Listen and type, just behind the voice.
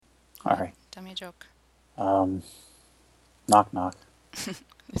All on. right. Tell me a joke. Um, knock knock.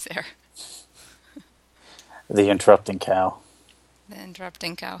 Who's there? The interrupting cow. The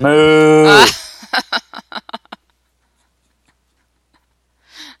interrupting cow. Moo. Ah!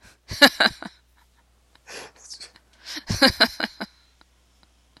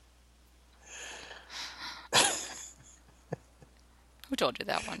 Who told you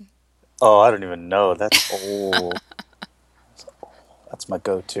that one? Oh, I don't even know. That's old. That's my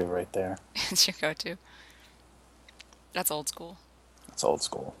go-to right there. It's your go-to. That's old school. That's old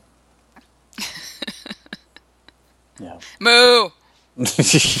school. Yeah. Moo!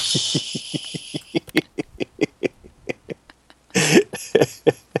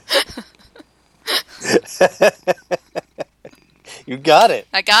 You got it.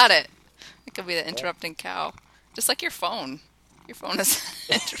 I got it. It could be the Yeah. interrupting cow. Just like your phone. Your phone is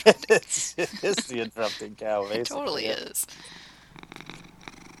interrupting. It's the interrupting cow, It basically. totally Yeah. is.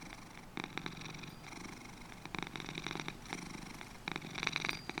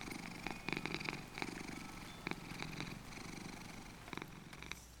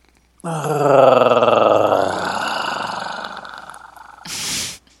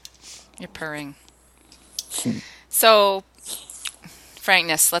 You're purring. So,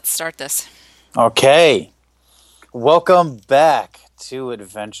 frankness, let's start this. Okay. Welcome back to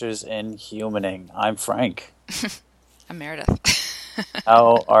Adventures in Humaning. I'm Frank. I'm Meredith.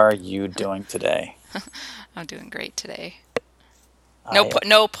 How are you doing today? I'm doing great today. No, I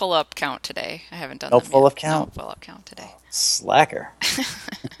no pull-up count today. I haven't done No them yet. pull-up No count. pull-up count today. Slacker.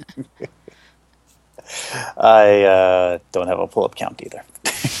 I don't have a pull-up count either.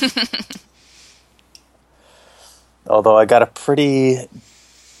 Although I got a pretty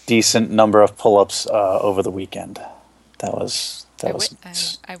decent number of pull-ups over the weekend. That was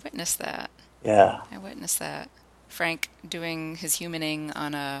nice. I witnessed that. Yeah. I witnessed that. Frank doing his humaning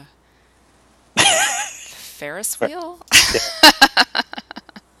on a Ferris wheel. Yeah.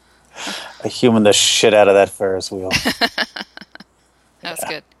 I human the shit out of that Ferris wheel. That was Yeah.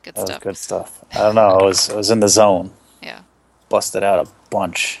 good. Good That was stuff. good stuff. I don't know. I was in the zone. Yeah. Busted out a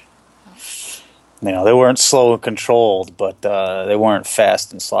bunch. You know, they weren't slow and controlled, but they weren't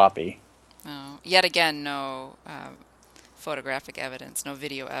fast and sloppy. Oh, yet again, no photographic evidence, no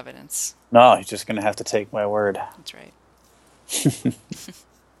video evidence. No, you're just gonna have to take my word. That's right.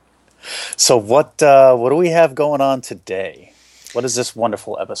 So what do we have going on today? What is this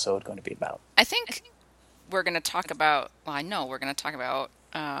wonderful episode going to be about? I think we're going to talk about, well, I know we're going to talk about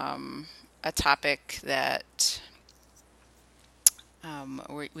a topic that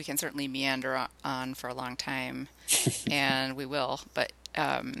we can certainly meander on for a long time, and we will, but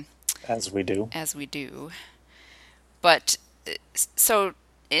As we do. as we do. But so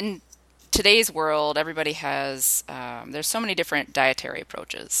in today's world, everybody has, there's so many different dietary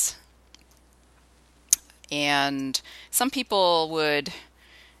approaches. And some people would,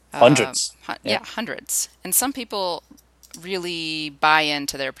 Hundreds. Yeah. yeah, hundreds. And some people really buy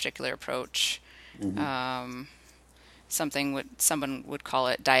into their particular approach. Hmm. Um, someone would call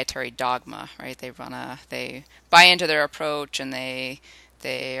it dietary dogma, right? They buy into their approach and they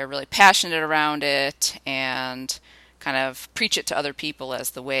are really passionate around it and kind of preach it to other people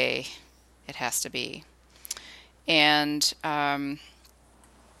as the way it has to be. And I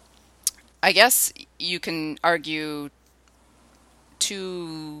guess you can argue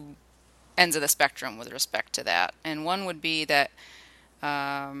two ends of the spectrum with respect to that. And one would be that,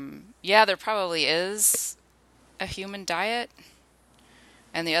 yeah, there probably is a human diet.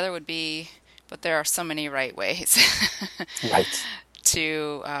 And the other would be, but there are so many right ways Right.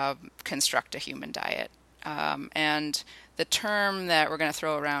 to construct a human diet. And the term that we're going to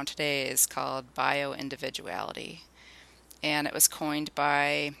throw around today is called bioindividuality. And it was coined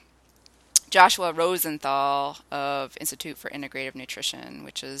by Joshua Rosenthal of Institute for Integrative Nutrition,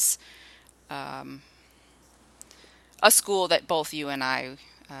 which is a school that both you and I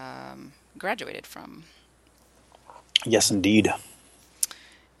graduated from. Yes, indeed.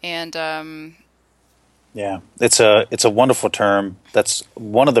 And Yeah. It's a wonderful term. That's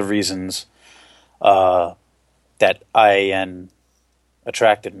one of the reasons uh, that IAN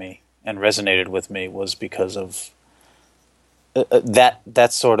attracted me and resonated with me was because of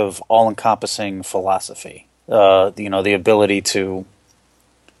that sort of all-encompassing philosophy. You know, the ability to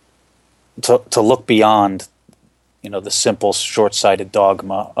look beyond, you know, the simple short-sighted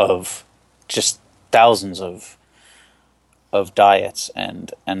dogma of just thousands of diets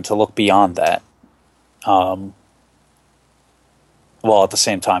and to look beyond that, um, while at the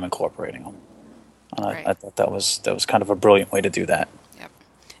same time incorporating them. And right, I thought that was kind of a brilliant way to do that. yep.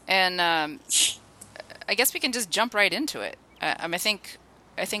 And I guess we can just jump right into it. I think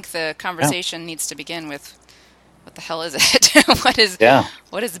I think the Yeah. conversation needs to begin with what the hell is it? Yeah.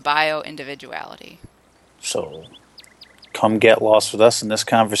 What is bio individuality? So come get lost with us in this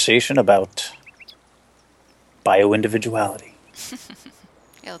conversation about bioindividuality.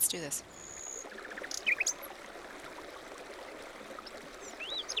 Yeah, let's do this.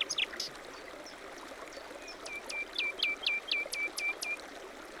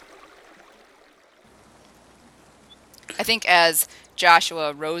 I think as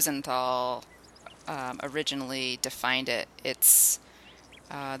Joshua Rosenthal originally defined it, it's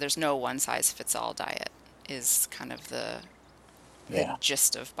there's no one size fits all diet is kind of the Yeah.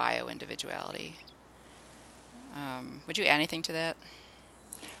 gist of bio individuality. Would you add anything to that?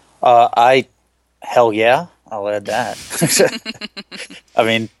 I hell yeah, I'll add that. I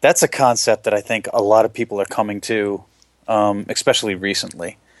mean, that's a concept that I think a lot of people are coming to, especially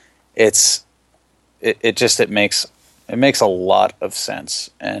recently. It's it makes a lot of sense,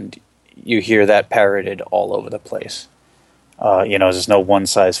 and you hear that parroted all over the place. There's no one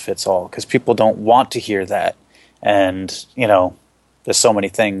size fits all because people don't want to hear that, and there's so many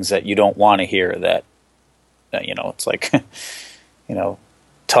things that you don't want to hear that it's like you know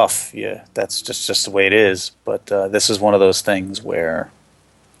tough. Yeah, that's just the way it is. But this is one of those things where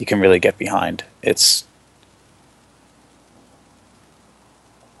you can really get behind. It's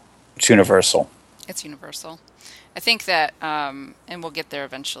universal. It's universal. I think that, and we'll get there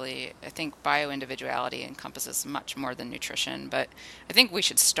eventually. I think bio individuality encompasses much more than nutrition, but I think we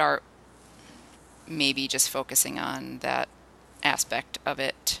should start maybe just focusing on that aspect of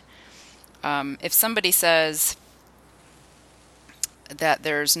it. If somebody says that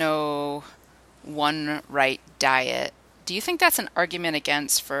there's no one right diet, do you think that's an argument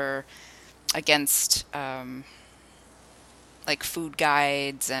against like food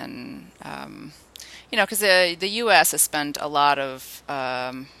guides and because the U.S. has spent a lot of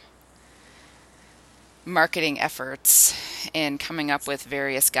marketing efforts in coming up with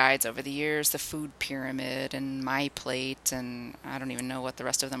various guides over the years, the food pyramid and my plate, and I don't even know what the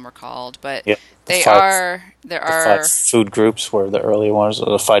rest of them were called, but Yeah, the they five are there the five are food groups were the early ones, or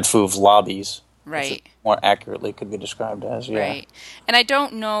the five food lobbies, which is right. more accurately could be described as. Yeah, Right. And I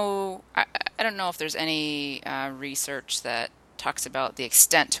don't know, I don't know if there's any research that talks about the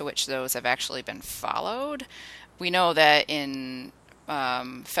extent to which those have actually been followed. We know that in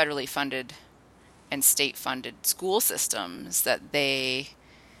federally funded and state funded school systems that they're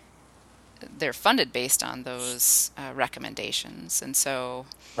funded based on those recommendations. And so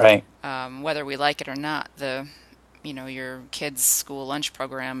right. whether we like it or not, your kids' school lunch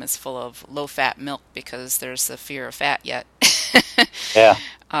program is full of low-fat milk because there's the fear of fat yet. Yeah,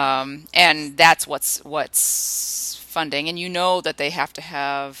 And that's what's funding. And you know that they have to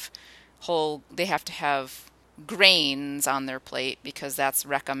have grains on their plate because that's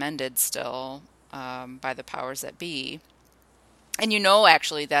recommended still by the powers that be. And you know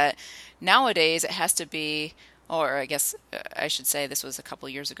actually that nowadays it has to be, or I guess I should say this was a couple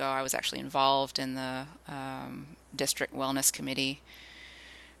of years ago. I was actually involved in the district wellness committee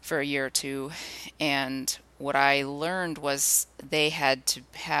for a year or two, and what I learned was they had to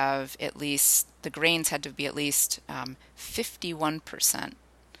have at least the grains had to be at least 51%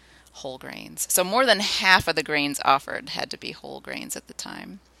 whole grains. So more than half of the grains offered had to be whole grains at the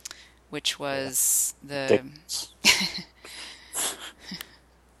time, which yeah, was the ridiculous.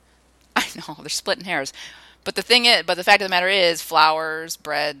 I know they're splitting hairs. But the fact of the matter is, flours,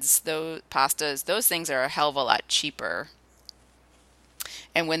 breads, those pastas, those things are a hell of a lot cheaper.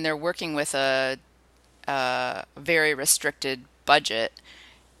 And when they're working with a very restricted budget,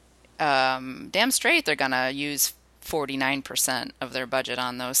 damn straight they're gonna use 49% of their budget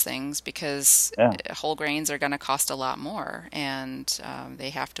on those things because Yeah, whole grains are gonna cost a lot more, and they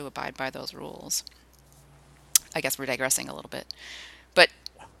have to abide by those rules. I guess we're digressing a little bit, but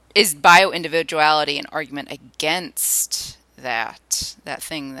is bio-individuality an argument against that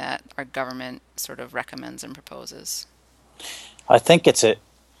thing that our government sort of recommends and proposes? I think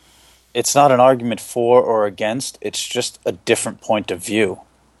it's not an argument for or against. It's just a different point of view.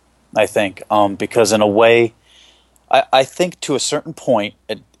 I think because in a way, I think to a certain point,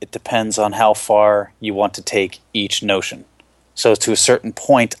 it depends on how far you want to take each notion. So to a certain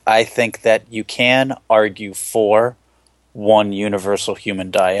point, I think that you can argue for one universal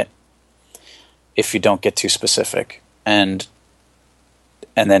human diet if you don't get too specific, and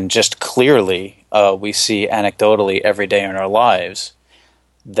then just clearly we see anecdotally every day in our lives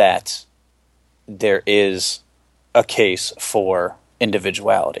that there is a case for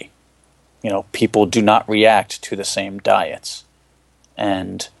individuality. People do not react to the same diets,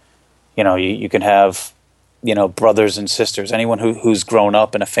 and you can have brothers and sisters, anyone who's grown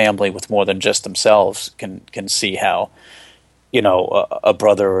up in a family with more than just themselves can see how, a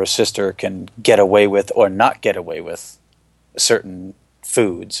brother or a sister can get away with or not get away with certain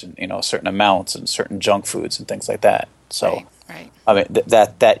foods and, certain amounts and certain junk foods and things like that. So, Right, right, I mean,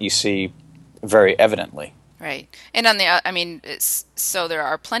 that you see very evidently. right. And I mean, so there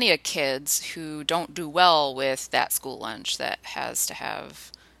are plenty of kids who don't do well with that school lunch that has to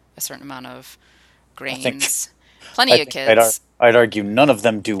have a certain amount of I think grains. I Plenty of think kids, I'd argue none of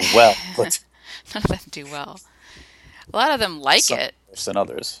them do well, but none of them do well. A lot of them like some it. worse than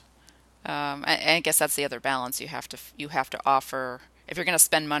others. I guess that's the other balance you have to offer. If you're going to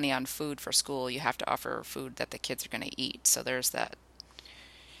spend money on food for school, you have to offer food that the kids are going to eat. So there's that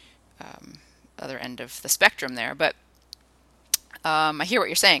other end of the spectrum there. But I hear what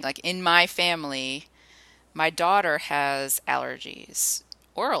you're saying. Like in my family, my daughter has allergies,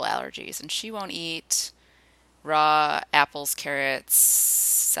 oral allergies, and she won't eat raw apples, carrots,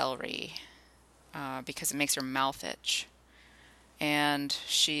 celery, because it makes her mouth itch. And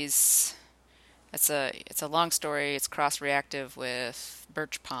it's a long story. It's cross-reactive with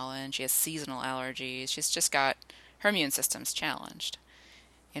birch pollen. She has seasonal allergies. She's just got her immune system's challenged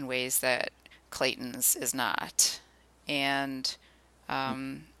in ways that Clayton's is not. And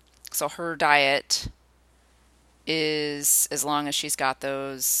so her diet is, as long as she's got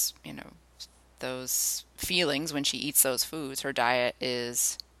those, those feelings when she eats those foods, her diet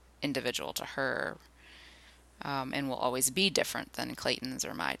is individual to her, and will always be different than Clayton's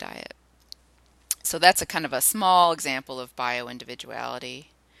or my diet. So that's a kind of a small example of bioindividuality.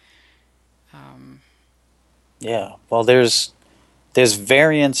 Yeah. Well, there's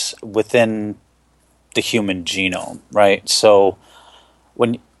variance within the human genome, right? So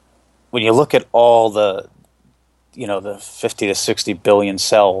when when you look at all the 50 to 60 billion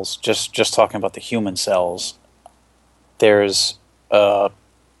cells, just talking about the human cells, there's uh,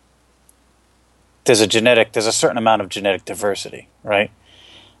 there's a certain amount of genetic diversity, right?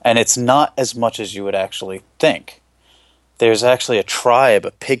 And it's not as much as you would actually think. There's actually a tribe,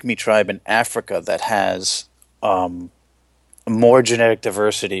 a pygmy tribe in Africa that has more genetic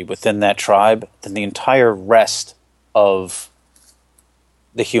diversity within that tribe than the entire rest of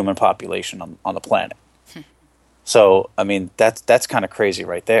the human population on the planet. So, I mean, that's kind of crazy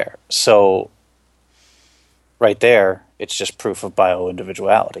right there. So, right there, it's just proof of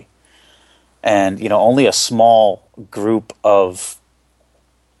bioindividuality. And, only a small group of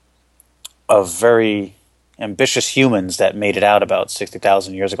very ambitious humans that made it out about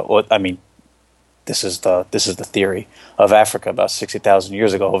 60,000 years ago. Well, I mean, this is the theory of Africa about 60,000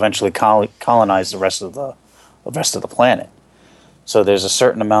 years ago. Eventually colonized the rest of the planet. So there's a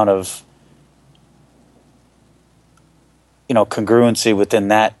certain amount of congruency within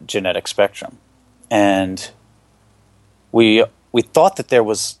that genetic spectrum, and we thought that there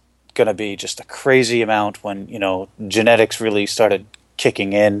was going to be just a crazy amount when genetics really started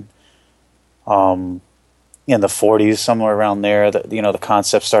kicking in the 40s, somewhere around there. The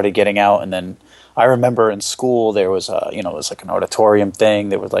concept started getting out, and then I remember in school there was it was like an auditorium thing.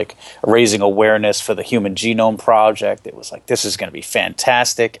 They were like raising awareness for the Human Genome Project. It was like, this is going to be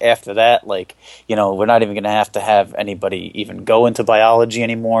fantastic. After that, we're not even going to have anybody even go into biology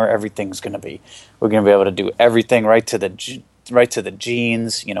anymore. We're going to be able to do everything right to the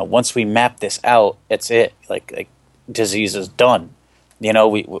genes. Once we map this out, it's it. Like disease is done.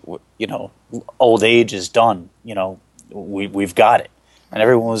 Old age is done. We've got it. And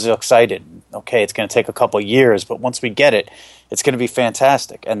everyone was excited. Okay, it's going to take a couple of years, but once we get it, it's going to be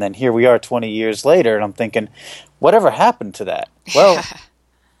fantastic. And then here we are 20 years later, and I'm thinking, whatever happened to that? Well,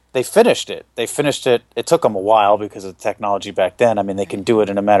 they finished it. They finished it. It took them a while because of the technology back then. I mean, they can do it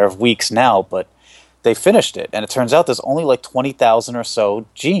in a matter of weeks now, but they finished it. And it turns out there's only like 20,000 or so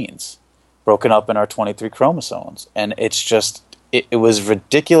genes broken up in our 23 chromosomes. And it's just, it was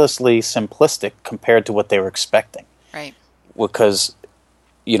ridiculously simplistic compared to what they were expecting. Right. Because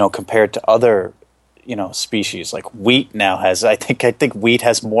compared to other, species like wheat now has, I think wheat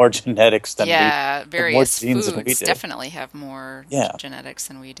has more genetics than Yeah, more various genes than we foods do. definitely have more Yeah, genetics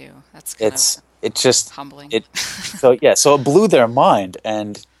than we do. That's kind of it just humbling. it so it blew their mind,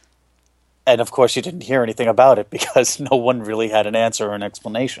 and of course you didn't hear anything about it because no one really had an answer or an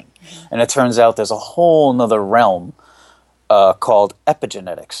explanation. And it turns out there's a whole nother realm called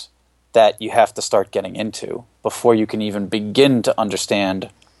epigenetics that you have to start getting into before you can even begin to understand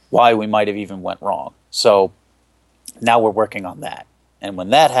why we might have even went wrong. So now we're working on that. And when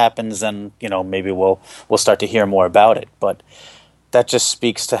that happens, then, maybe we'll start to hear more about it. But that just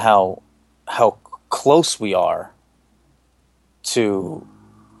speaks to how close we are to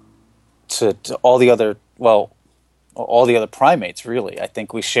all the other well, all the other primates, really. I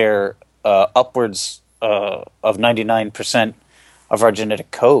think we share upwards of 99% of our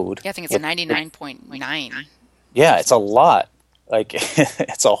genetic code Yeah, I think it's a with, 99.9 yeah, it's a percent. lot. Like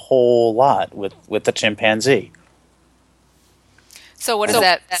it's a whole lot with the chimpanzee. So what does And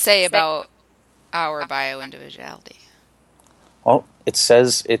that say about our bioindividuality? well, it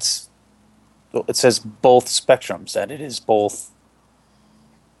says both spectrums, that it is both,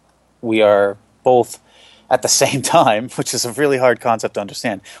 we are both at the same time, which is a really hard concept to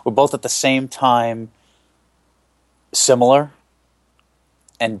understand. We're both at the same time similar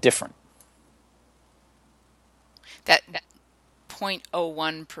and different. That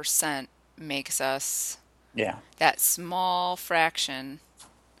 0.01% makes us Yeah. that small fraction.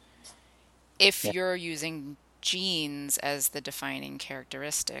 If Yeah. you're using genes as the defining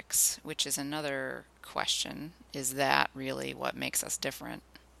characteristics, which is another question, is that really what makes us different?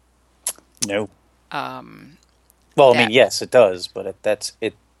 No. Um, Well, I mean, that yes, it does, but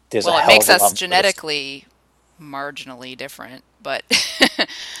it there's a well, it hell makes of a us lot more. genetically marginally different, but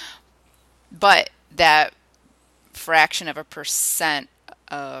but that fraction of a percent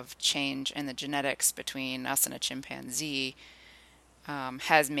of change in the genetics between us and a chimpanzee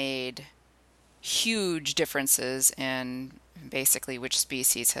has made huge differences in basically which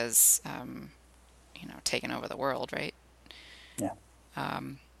species has taken over the world, right? Yeah.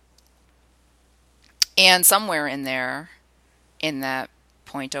 Um, and somewhere in there, in that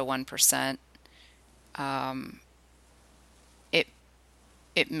 0.01%, um, it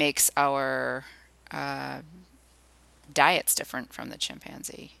it makes our uh, diets different from the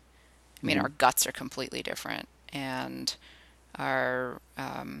chimpanzee. I mean, Hmm. our guts are completely different, and our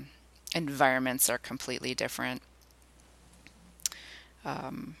environments are completely different.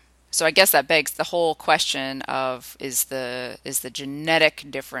 Um, so I guess that begs the whole question of is the genetic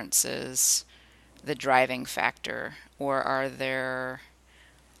differences the driving factor, or are there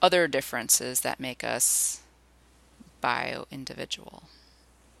other differences that make us bio-individual?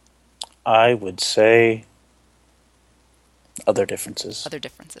 I would say other differences. Other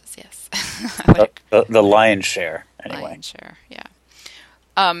differences, yes. I would agree. The lion's share, anyway. Lion share, yeah.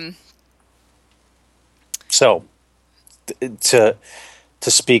 Um, So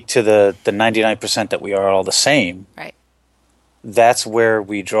to speak to the 99% that we are all the same, right. that's where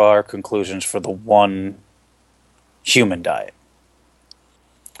we draw our conclusions for the one human diet.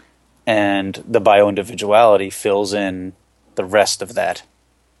 And the bioindividuality fills in the rest of that,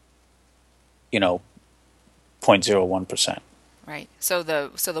 you know, 0.01%. Right. So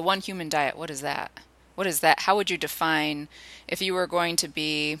the one human diet, what is that? What is that? How would you define if you were going to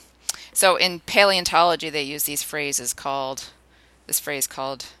be so in paleontology they use this phrase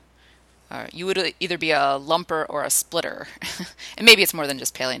called you would either be a lumper or a splitter. And maybe it's more than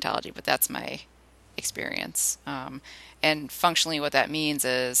just paleontology, but that's my experience. And functionally what that means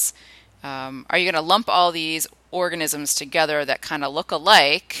is are you going to lump all these organisms together that kind of look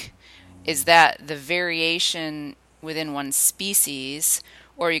alike? Is that the variation within one species,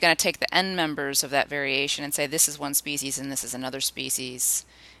 or are you going to take the end members of that variation and say this is one species and this is another species,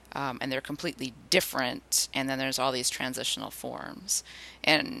 and they're completely different, and then there's all these transitional forms.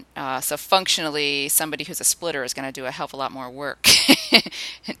 And so functionally, somebody who's a splitter is going to do a hell of a lot more work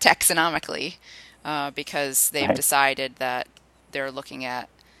taxonomically because they've Right. decided that they're looking at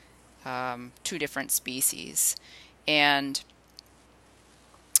two different species. And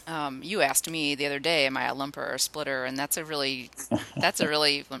you asked me the other day, am I a lumper or a splitter? And that's a really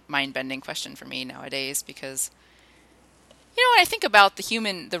mind-bending question for me nowadays because when I think about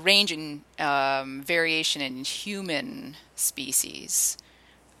the range in variation in human species,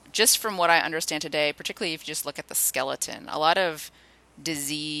 just from what I understand today, particularly if you just look at the skeleton, a lot of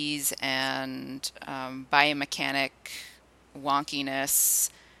disease and biomechanic wonkiness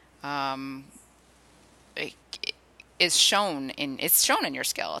um, i- it's shown in your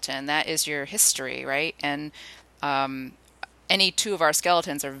skeleton. That is your history, right? And um, any two of our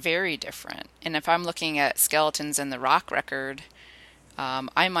skeletons are very different. And if I'm looking at skeletons in the rock record,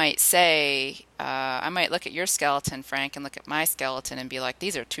 I might look at your skeleton, Frank, and look at my skeleton and be like,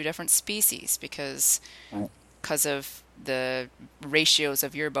 these are two different species Right. because of the ratios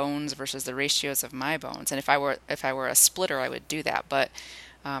of your bones versus the ratios of my bones. And if I were a splitter, I would do that. But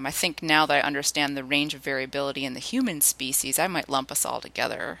I think now that I understand the range of variability in the human species, I might lump us all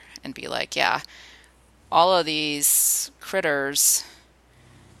together and be like, yeah, all of these critters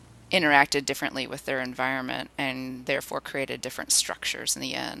interacted differently with their environment and therefore created different structures in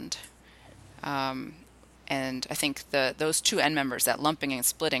the end. Um, and I think those two end members, that lumping and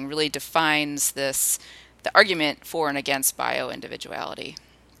splitting, really defines the argument for and against bioindividuality.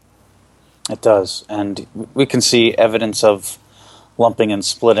 It does, and we can see evidence of lumping and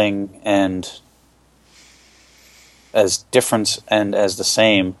splitting and as different and as the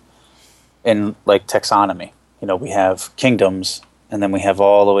same in like taxonomy. We have kingdoms, and then we have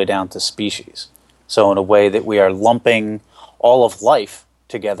all the way down to species. So in a way that we are lumping all of life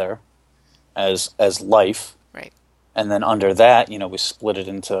together as life, Right. and then under that, we split it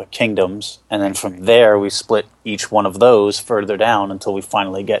into kingdoms, and then from there we split each one of those further down until we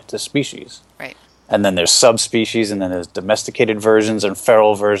finally get to species. Right. And then there's subspecies, and then there's domesticated versions and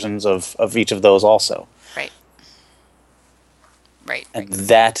feral versions of each of those also. Right. Right. And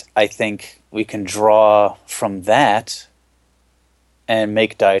that, I think, we can draw from that and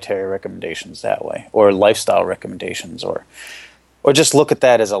make dietary recommendations that way, or lifestyle recommendations, or just look at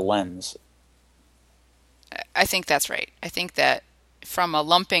that as a lens. I think that's right. I think that from a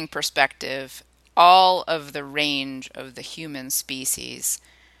lumping perspective, all of the range of the human species,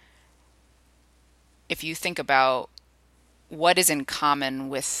 if you think about what is in common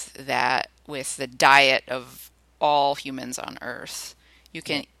with that, with the diet of all humans on Earth, you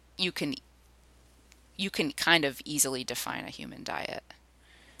can you can you can kind of easily define a human diet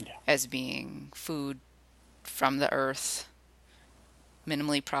Yeah. as being food from the earth,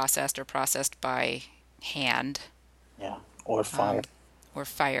 minimally processed or processed by hand, Yeah. Or fire. um, or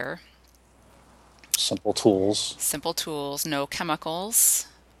fire, Simple tools. simple tools, no chemicals,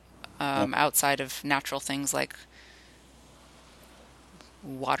 Yeah. outside of natural things like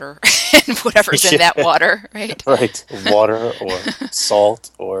water and whatever's in that Yeah. water, right? Right. Water or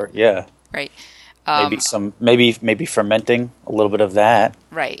salt or yeah. Right. Maybe Um, some maybe fermenting a little bit of that.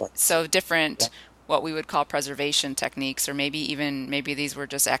 right. But So yeah. different, what we would call preservation techniques, or maybe these were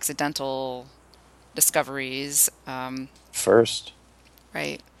just accidental discoveries, First.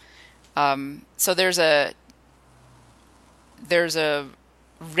 right? So there's a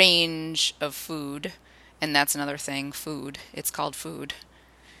range of food, and that's another thing. Food. It's called food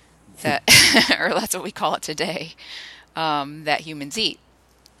that, or that's what we call it today. That humans eat.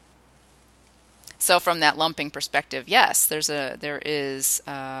 So from that lumping perspective, yes, there is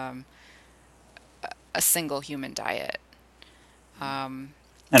a single human diet. Um,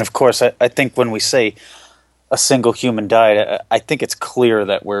 And of course, I think when we say a single human diet, I think it's clear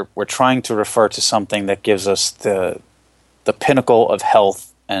that we're trying to refer to something that gives us the pinnacle of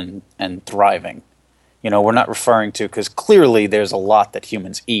health and thriving. We're not referring to, because clearly there's a lot that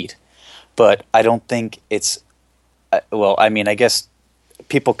humans eat, but I don't think it's well. I mean, I guess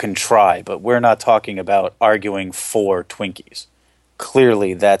people can try, but we're not talking about arguing for Twinkies.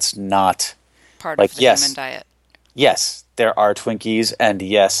 Clearly, that's not Part like of the human yes, diet. yes, there are Twinkies, and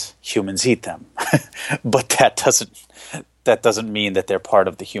yes, humans eat them, but that doesn't mean that they're part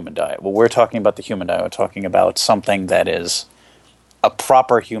of the human diet. Well, we're talking about the human diet. We're talking about something that is a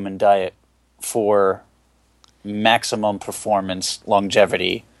proper human diet for maximum performance,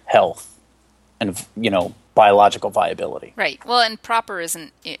 longevity, health, and biological viability. Right. Well, and proper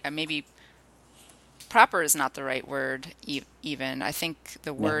isn't maybe proper is not the right word even. I think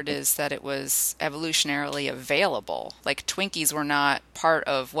the Yeah, word is that it was evolutionarily available. Like Twinkies were not part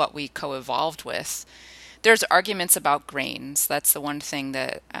of what we co-evolved with. There's arguments about grains. That's the one thing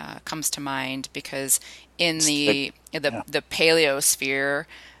that comes to mind because in the yeah, the paleosphere,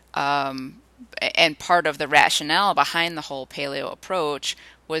 and part of the rationale behind the whole paleo approach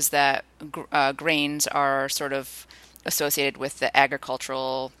was that grains are sort of associated with the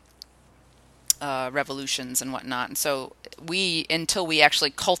agricultural revolutions and whatnot. And so until we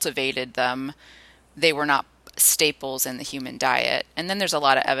actually cultivated them, they were not staples in the human diet. And then there's a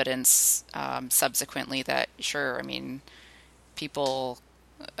lot of evidence subsequently that, sure, I mean, people,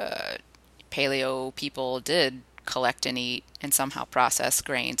 paleo people did collect and eat and somehow process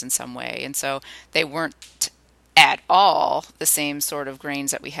grains in some way. And so they weren't at all the same sort of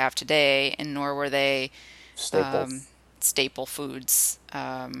grains that we have today, and nor were they staple. um, staple foods.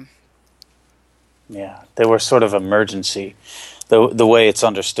 Yeah, they were sort of emergency. The way it's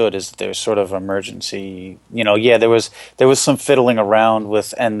understood is that there's sort of emergency. Yeah, there was some fiddling around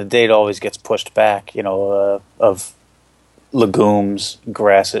with, and the date always gets pushed back. Of legumes,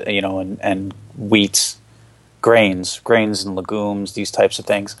 grass, and wheats, grains and legumes, these types of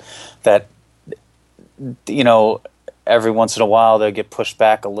things that you know every once in a while they get pushed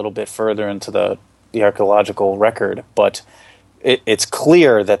back a little bit further into the archaeological record, but it's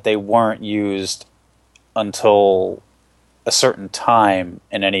clear that they weren't used until a certain time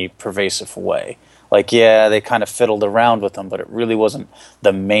in any pervasive way. Like, yeah, they kind of fiddled around with them, but it really wasn't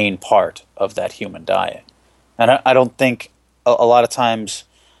the main part of that human diet. And I don't think a lot of times,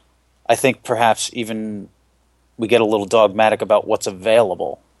 I think perhaps even we get a little dogmatic about what's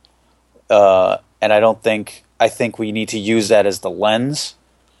available. and I think we need to use that as the lens.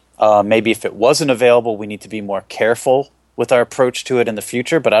 Maybe if it wasn't available, we need to be more careful with our approach to it in the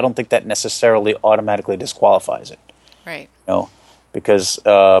future, but I don't think that necessarily automatically disqualifies it. Right. You know, because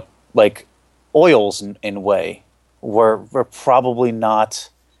like oils in a way were probably not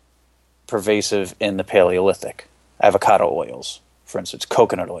pervasive in the Paleolithic. Avocado oils, for instance,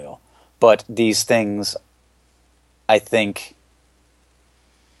 coconut oil. But these things, I think,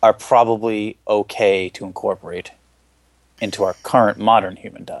 are probably okay to incorporate into our current modern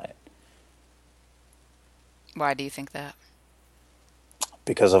human diet Why do you think that?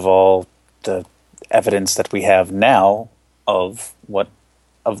 because of all the evidence that we have now of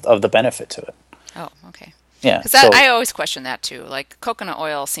of the benefit to it. Oh, okay. Yeah. Because So I always question that too. Like coconut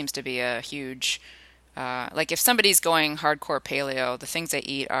oil seems to be a huge, like if somebody's going hardcore paleo, the things they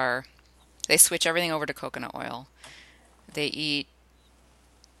eat are they switch everything over to coconut oil. They eat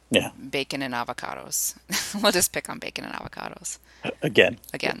yeah, bacon and avocados. We'll just pick on bacon and avocados again,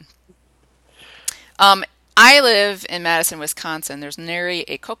 again. Um, I live in Madison, Wisconsin. There's nary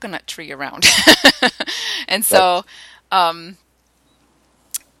a coconut tree around. And right. so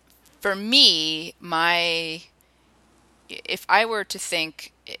for me, my if I were to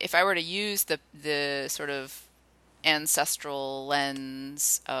think, if I were to use the sort of ancestral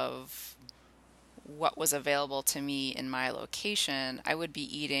lens of what was available to me in my location, I would be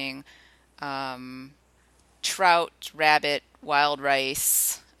eating um, trout, rabbit, wild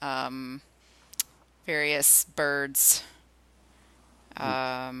rice, various birds.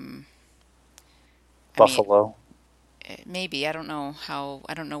 Um, I mean, Buffalo. maybe I don't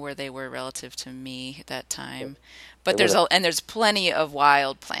know where they were relative to me at that time, They but were there. there's plenty of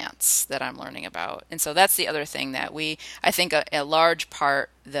wild plants that I'm learning about, and so that's the other thing that I think a large part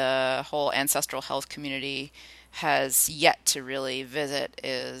the whole ancestral health community has yet to really visit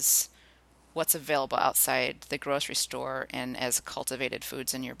is what's available outside the grocery store and as cultivated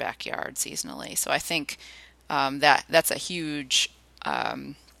foods in your backyard seasonally. So I think that's a huge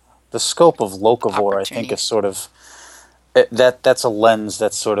The scope of locavore, I think, opportunity. is sort of that's a lens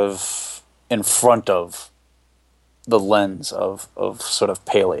that's sort of in front of the lens of sort of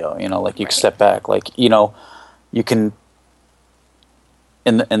paleo. You know, like you Right. step back, like you can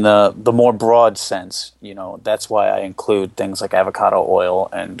in the more broad sense. You know, that's why I include things like avocado oil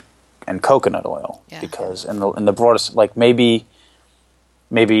and coconut oil Yeah. because in the broadest, like maybe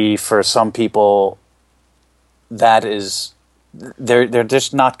for some people that is they're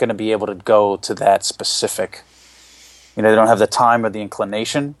just not going to be able to go to that specific. You know, they don't have the time or the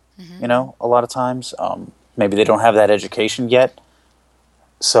inclination. Hmm. You know, a lot of times, maybe they don't have that education yet.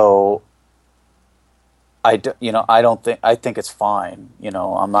 So I don't think I think it's fine. You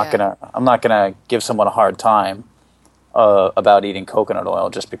know, Yeah. I'm not gonna give someone a hard time about eating coconut oil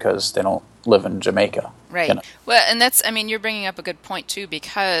just because they don't live in Jamaica. You Right. know, Well, and that's, I mean, you're bringing up a good point too,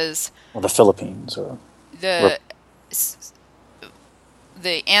 because or the Philippines or the s-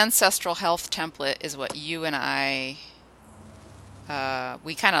 the ancestral health template is what you and I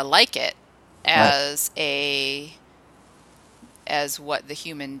we kind of like it right, as a as what the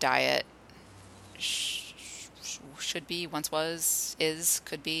human diet sh should be, once was, is,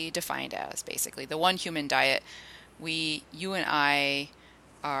 could be defined as basically the one human diet. You and I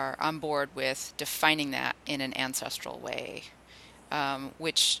are on board with defining that in an ancestral way,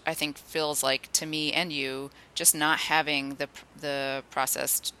 which I think feels like to me and you just not having the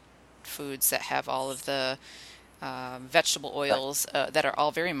processed foods that have all of the vegetable right, oils that are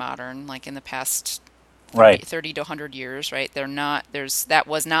all very modern, like in the past right. 30 to 100 years, right? They're not, that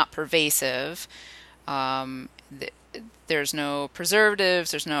was not pervasive. Um, th there's no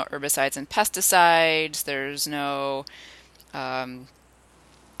preservatives, there's no herbicides and pesticides, um,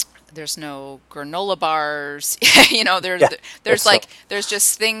 there's no granola bars. You know, Yeah, there's so there's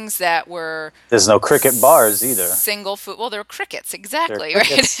just things that were there's no cricket bars either. single food. Well, they're crickets, There are exactly,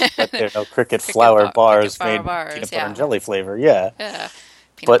 crickets, but right? there are no cricket flour Cricket bars flour made with peanut bars, butter and yeah, jelly flavor. Yeah, yeah,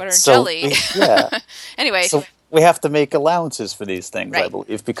 peanut butter but and so jelly. yeah, Anyway, so we have to make allowances for these things, I right,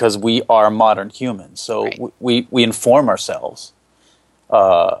 believe, because we are modern humans. So right, we inform ourselves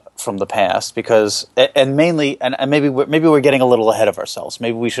from the past because and mainly and maybe we're getting a little ahead of ourselves.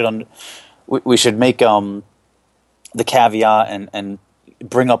 Maybe we should make the caveat and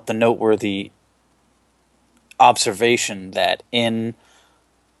bring up the noteworthy observation that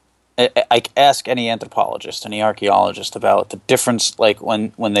I ask any anthropologist, any archaeologist about the difference. Like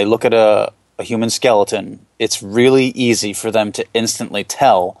when they look at a human skeleton, it's really easy for them to instantly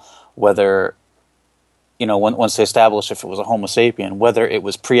tell whether once they establish if it was a Homo sapien, whether it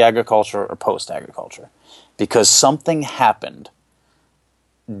was pre-agriculture or post-agriculture, because something happened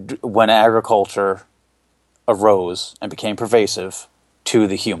when agriculture arose and became pervasive to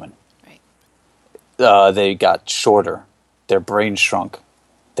the human. Right. They got shorter, their brains shrunk,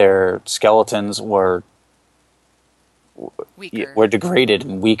 their skeletons Weaker. were degraded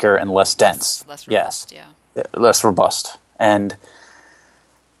and weaker and less dense. Less Yes, robust, yeah. less robust. And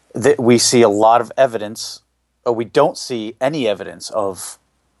we see a lot of evidence, or we don't see any evidence of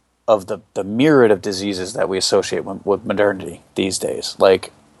the myriad of diseases that we associate with modernity these days.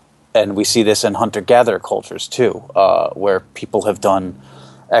 Like, and we see this in hunter-gatherer cultures too, where people have done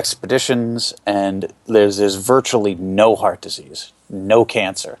expeditions, and there's virtually no heart disease, no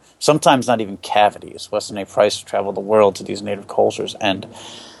cancer, sometimes not even cavities. Weston A. Price traveled the world to these native cultures, and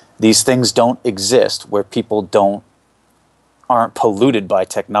these things don't exist where people aren't polluted by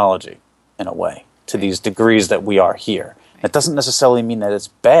technology in a way to these degrees that we are here. It doesn't necessarily mean that it's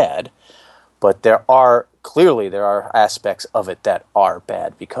bad, but there are aspects of it that are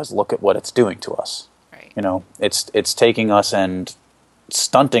bad, because look at what it's doing to us. Right. You know, it's taking us and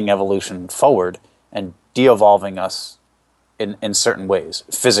stunting evolution forward and de-evolving us in certain ways.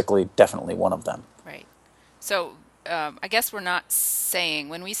 Physically, definitely one of them. Right. So I guess we're not saying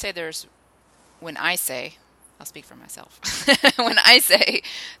when I say, I'll speak for myself. When I say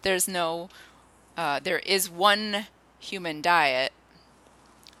there's no, there is one human diet,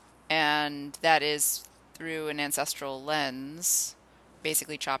 and that is through an ancestral lens,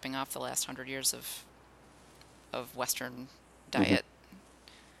 basically chopping off the last 100 years of Western diet.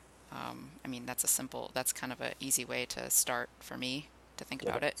 I mean, that's kind of an easy way to start for me to think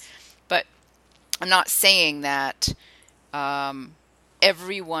about it. But I'm not saying that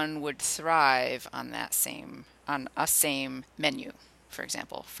everyone would thrive on a same menu, for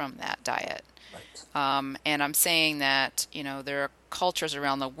example, from that diet. And I'm saying that, there are cultures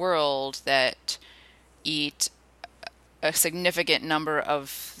around the world that eat a significant number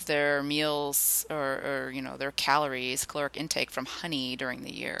of their meals or their caloric intake from honey during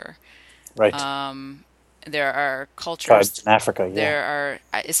the year. Right. There are Tribes cultures, in Africa, yeah. there are,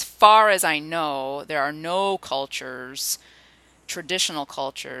 as far as I know, there are no cultures, traditional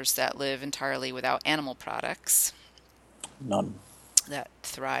cultures, that live entirely without animal products None. that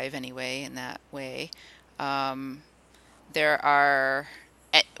thrive anyway in that way. There are,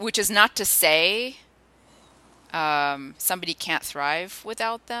 which is not to say somebody can't thrive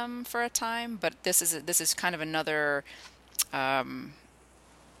without them for a time, but this is kind of another.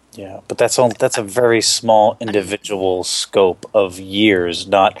 Yeah, but that's a very small individual scope of years,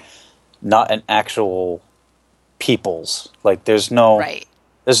 not an actual people's. Like Right.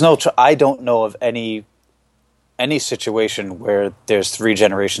 I don't know of any situation where there's 3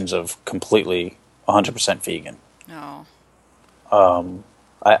 generations of completely 100% vegan. No.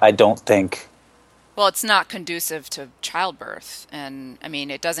 I don't think. Well, it's not conducive to childbirth, and I mean,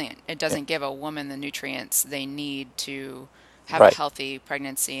 it doesn't give a woman the nutrients they need to have a Right. healthy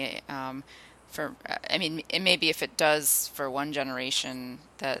pregnancy. I mean, it maybe if it does for one generation,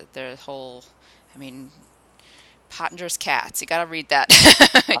 that the whole, I mean, Pottinger's cats. You got to read that.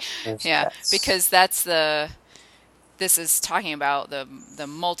 There's Yeah, cats. because this is talking about the Yes.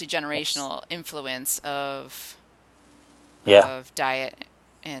 multi-generational influence Yeah. of diet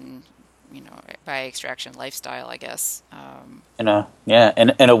and by extraction lifestyle, I guess. In a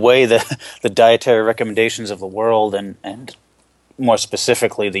way, the dietary recommendations of the world, and more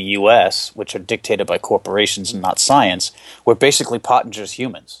specifically the U.S., which are dictated by corporations and not science, we're basically Pottinger's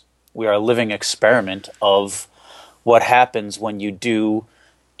humans. We are a living experiment of what happens when you do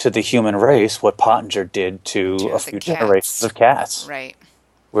to the human race what Pottinger did to a To the few generations cats. of cats. Right,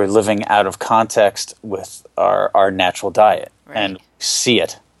 We're living out of context with our natural diet, right. and see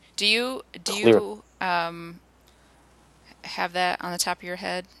it Do clearly. you have that on the top of your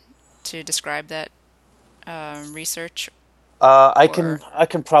head to describe that research or I can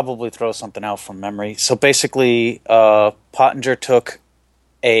probably throw something out from memory. So basically, Pottinger took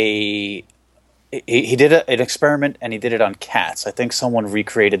a he did an experiment, and he did it on cats. I think someone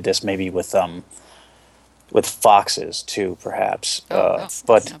recreated this maybe with foxes too, perhaps. oh wow, I didn't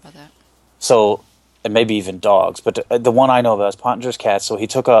But know about that. so and maybe even dogs. But the one I know about is Pottinger's cats. So he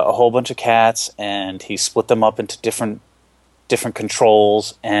took a whole bunch of cats, and he split them up into different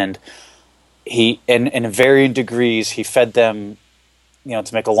controls, and in varying degrees he fed them.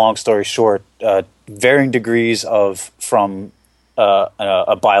 To make a long story short, varying degrees of from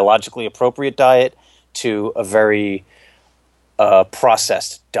a biologically appropriate diet to a very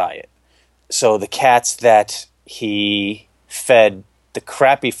processed diet. So the cats that he fed the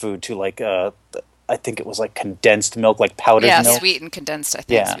crappy food to, like I think it was like condensed milk, like powdered Yeah, milk. sweet and condensed, I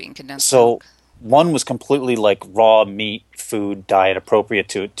think. Yeah. Sweet and condensed So milk. one was completely like raw meat food diet appropriate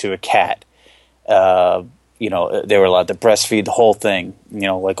to a cat. Uh, they were allowed to breastfeed the whole thing,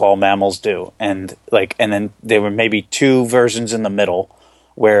 like all mammals do, and then there were maybe two versions in the middle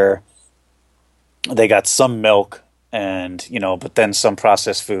where they got some milk and but then some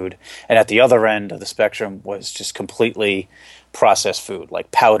processed food, and at the other end of the spectrum was just completely processed food,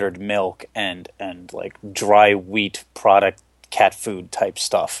 like powdered milk and like dry wheat product cat food type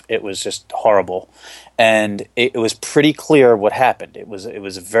stuff. It was just horrible, and it was pretty clear what happened. It was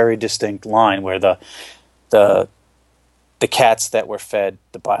a very distinct line where the the cats that were fed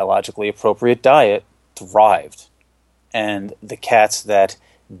the biologically appropriate diet thrived, and the cats that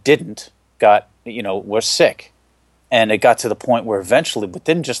didn't were sick. And it got to the point where eventually,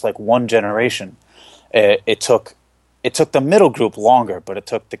 within just like one generation, it took the middle group longer, but it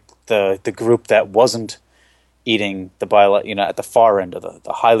took the group that wasn't eating at the far end of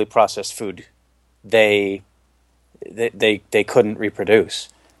the highly processed food, they they couldn't reproduce.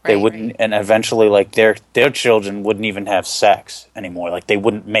 They Right. wouldn't, and eventually, like their children wouldn't even have sex anymore. Like they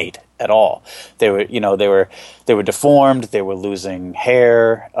wouldn't mate at all. They were deformed. They were losing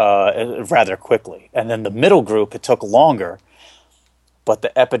hair rather quickly. And then the middle group, it took longer, but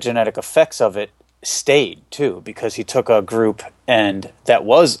the epigenetic effects of it stayed too, because he took a group and that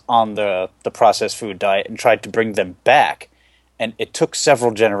was on the processed food diet and tried to bring them back, and it took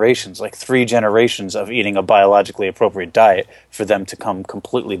several generations, like three generations of eating a biologically appropriate diet for them to come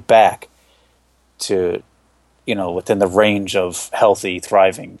completely back to within the range of healthy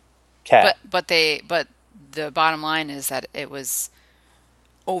thriving cat. But the bottom line is that it was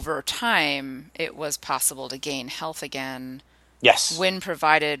over time it was possible to gain health again Yes. when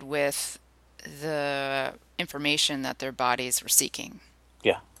provided with the information that their bodies were seeking.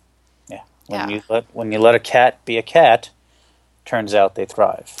 Yeah. Yeah. when Yeah. you let when you let a cat be a cat, turns out they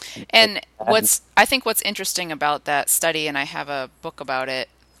thrive. And I think what's interesting about that study, and I have a book about it,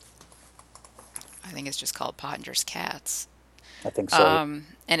 I think it's just called Pottinger's Cats. I think so.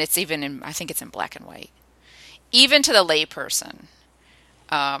 And it's even in, I think it's in black and white. Even to the layperson,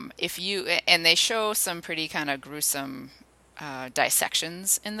 if you, and they show some pretty kind of gruesome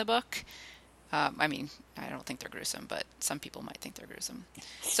dissections in the book. I mean, I don't think they're gruesome, but some people might think they're gruesome.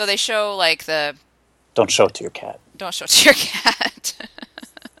 So they show like Don't show it to your cat. don't show it to your cat.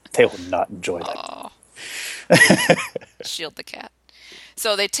 They will not enjoy that. Oh, shield the cat.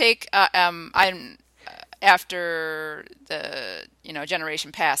 So they take I'm after the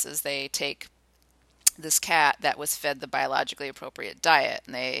generation passes, they take this cat that was fed the biologically appropriate diet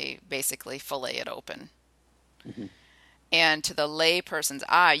and they basically fillet it open. Hmm. And to the lay person's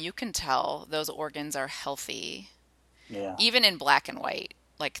eye, you can tell those organs are healthy, Yeah. even in black and white.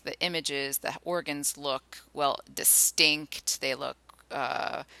 Like the images, the organs look well distinct. They look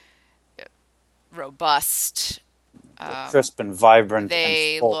uh, robust. They're crisp and vibrant and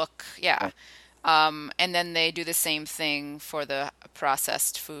They full. look, yeah. Yeah. And then they do the same thing for the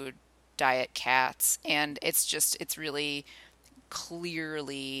processed food diet cats. And it's really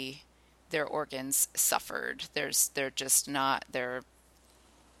clearly their organs suffered. They're just not, they're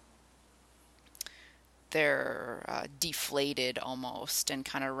deflated almost and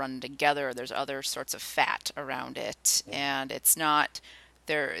kind of run together. There's other sorts of fat around it. Yeah. And it's not,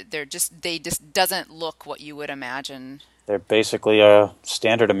 they just doesn't look what you would imagine. They're basically a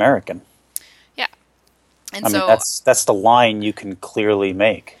standard American. Yeah. And I mean, so, that's the line you can clearly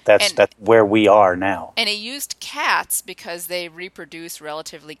make. That's and that's where we are now. And it used cats because they reproduce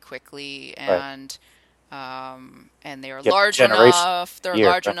relatively quickly Right. and they are Get large generation enough. They're year.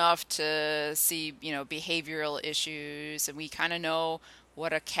 large enough to see, behavioral issues, and we kind of know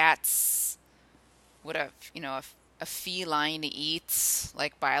what a cat's, what a feline eats,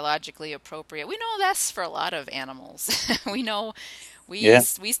 like biologically appropriate. We know this for a lot of animals. We know Yeah.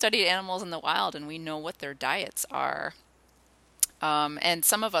 we studied animals in the wild, and we know what their diets are. And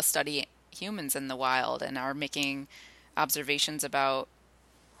some of us study humans in the wild and are making observations about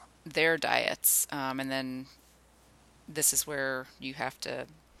their diets. And then this is where you have to,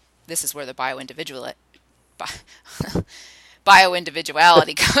 this is where the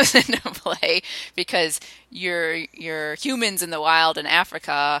bioindividuality comes into play because your humans in the wild in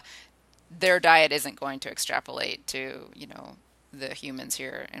Africa, their diet isn't going to extrapolate to, the humans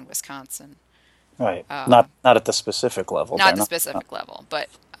here in Wisconsin. Right. Not at the specific level. Not They're at the not. specific level, but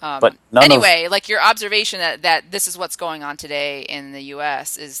But none of anyway, like your observation that this is what's going on today in the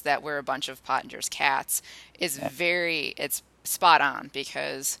U.S. is that we're a bunch of Pottinger's cats is yeah, it's spot on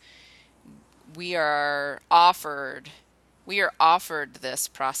because we are offered this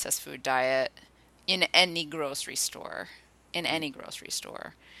processed food diet in any grocery store, in any grocery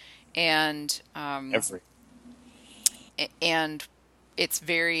store. and Every. and it's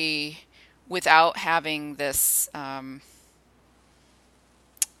very without having this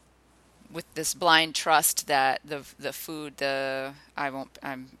with this blind trust that the food the I won't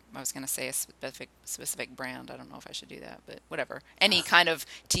I was going to say a specific brand. I don't know if I should do that, but whatever. Any kind of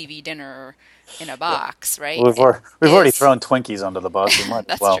TV dinner in a Yeah. box, right? We've It already, we've already is thrown Twinkies under the bus. We might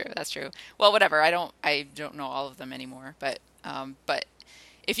as that's true. well. That's true. Well, whatever. I don't know all of them anymore, but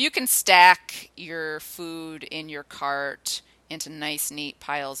if you can stack your food in your cart into nice, neat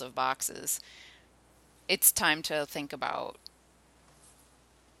piles of boxes, it's time to think about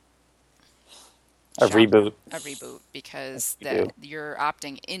A shop reboot. a reboot because You that do. you're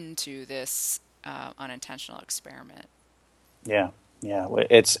opting into this unintentional experiment. Yeah. Yeah.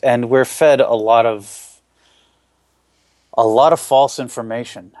 It's and we're fed a lot of false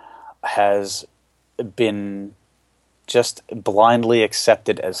information has been just blindly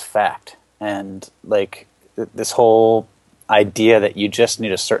accepted as fact. And like this whole idea that you just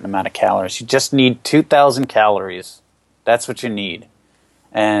need a certain amount of calories. You just need 2,000 calories. That's what you need.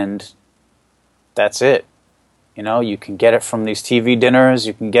 And that's it. You can get it from these TV dinners,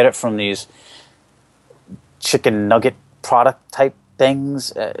 you can get it from these chicken nugget product type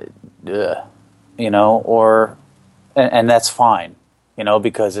things, or and that's fine,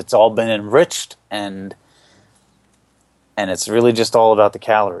 because it's all been enriched and it's really just all about the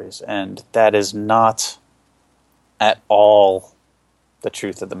calories, and that is not at all the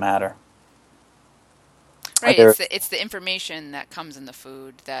truth of the matter. Right, There, it's the information that comes in the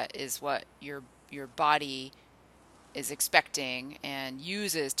food that is what your body is expecting and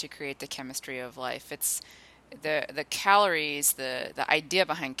uses to create the chemistry of life. It's the calories, the idea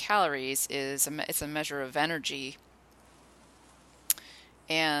behind calories is it's a measure of energy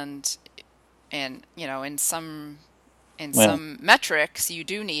and in well, some metrics you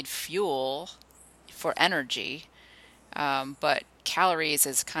do need fuel for energy. But calories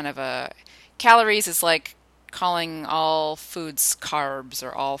is like calling all foods carbs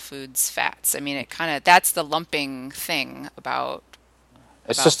or all foods fats. I mean, it kind of that's the lumping thing it's about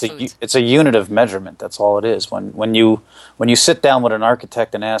just foods. it's a unit of measurement. That's all it is. When you sit down with an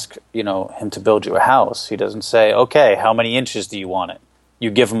architect and ask him to build you a house, he doesn't say, "Okay, how many inches do you want it?" You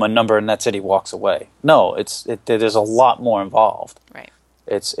give him a number and that's it. He walks away. No, there's a lot more involved. Right.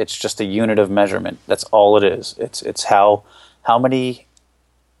 It's just a unit of measurement. That's all it is. It's how many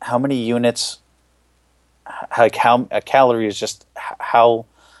units, like how a calorie is just how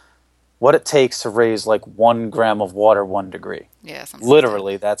what it takes to raise like 1 gram of water 1 degree. Yeah, something like that.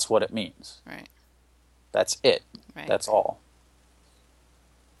 Literally, that's what it means. Right. That's it. Right. That's all.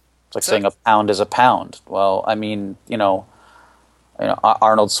 It's like So saying a pound is a pound. Well, I mean,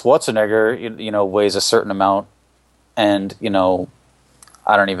 Arnold Schwarzenegger, weighs a certain amount, and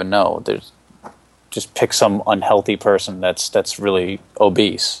I don't even know. There's just pick some unhealthy person that's really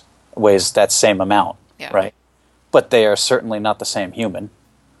obese, weighs that same amount, yeah. right? But they are certainly not the same human.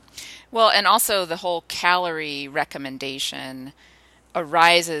 Well, and also the whole calorie recommendation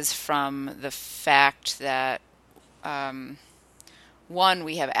arises from the fact that one,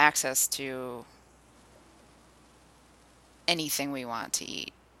 we have access to anything we want to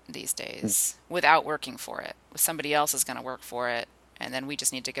eat these days without working for it. Somebody else is going to work for it, and then we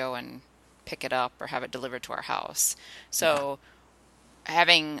just need to go and pick it up or have it delivered to our house. Yeah, So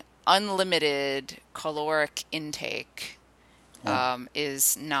having unlimited caloric intake yeah.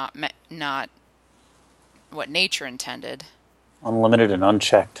 is not what nature intended. Unlimited and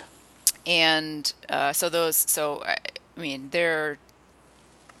unchecked. And I mean, there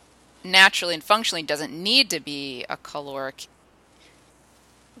naturally and functionally doesn't need to be a caloric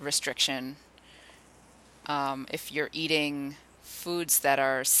restriction if you're eating foods that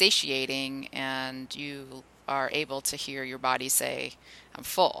are satiating and you are able to hear your body say, I'm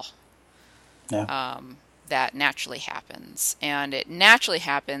full. Yeah, That naturally happens. And it naturally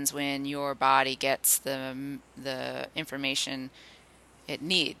happens when your body gets the information it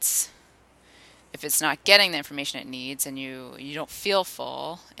needs. If it's not getting the information it needs and you don't feel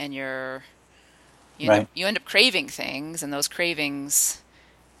full and right. you end up craving things, and those cravings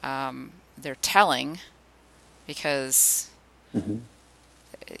they're telling because Hmm.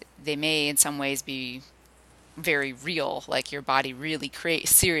 they may in some ways be very real, like your body really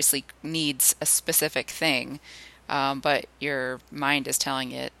seriously needs a specific thing, but your mind is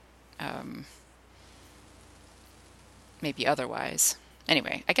telling it um, maybe otherwise.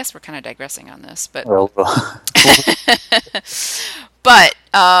 Anyway, I guess we're kind of digressing on this, but Well, but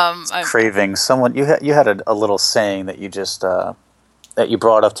craving. Someone you had a little saying that you just that you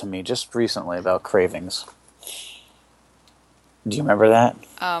brought up to me just recently about cravings. Do you remember that?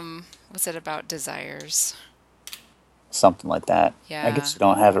 Was it about desires? Something like that. I Yeah, guess you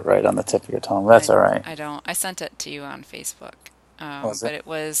don't have it right on the tip of your tongue. That's all right. I don't. I sent it to you on Facebook, Was but it? it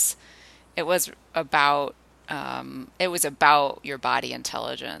was about it was about your body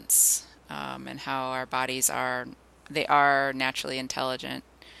intelligence, and how our bodies are they are naturally intelligent,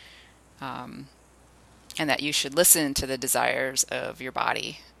 and that you should listen to the desires of your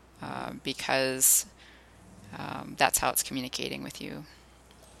body, because that's how it's communicating with you.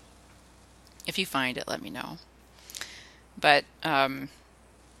 If you find it, let me know. But I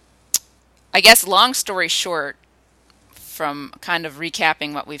guess long story short, from kind of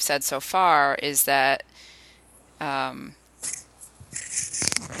recapping what we've said so far, is that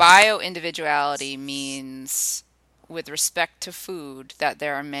bioindividuality means, with respect to food, that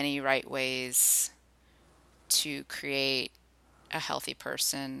there are many right ways to create a healthy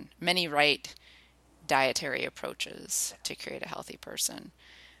person, many right dietary approaches to create a healthy person.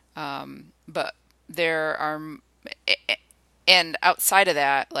 But there are, and outside of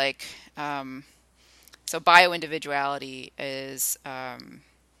that, like, so bioindividuality is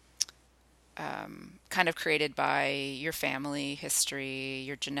kind of created by your family history,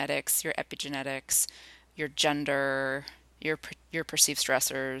 your genetics, your epigenetics, your gender, your perceived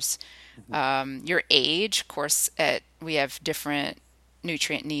stressors, Mhm. your age. Of course, we have different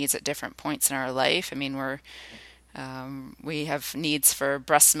nutrient needs at different points in our life. I mean, we have needs for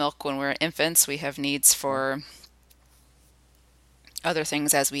breast milk when we're infants. We have needs Yeah. for other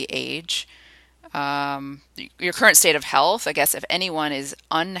things as we age. Your current state of health, I guess, if anyone is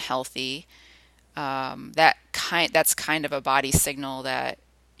unhealthy, that's kind of a body signal that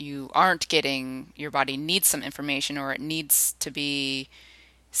you aren't getting. Your body needs some information, or it needs to be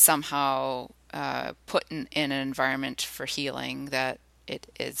somehow put in an environment for healing that it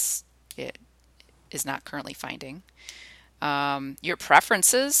is not currently finding. Your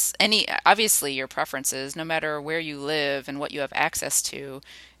preferences, obviously your preferences, no matter where you live and what you have access to,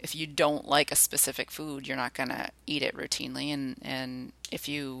 if you don't like a specific food, you're not gonna eat it routinely, and if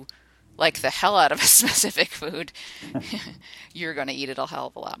you like the hell out of a specific food, you're gonna eat it a hell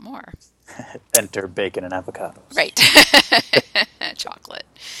of a lot more. Enter bacon and avocados. Right. Chocolate.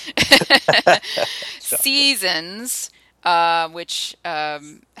 Chocolate. Seasons, which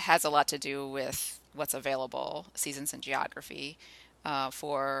has a lot to do with what's available, seasons and geography,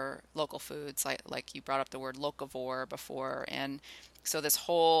 for local foods. Like you brought up the word locavore before, and so this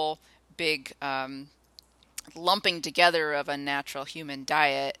whole big lumping together of a natural human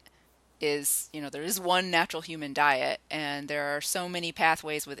diet is, there is one natural human diet, and there are so many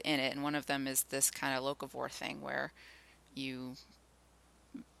pathways within it, and one of them is this kind of locavore thing where you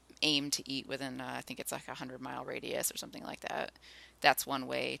aim to eat within, I think it's like 100-mile radius or something like that. That's one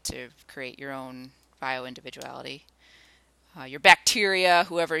way to create your own bioindividuality. Your bacteria,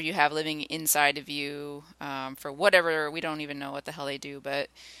 whoever you have living inside of you, for whatever, we don't even know what the hell they do,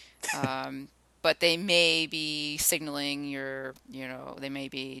 um, but they may be signaling they may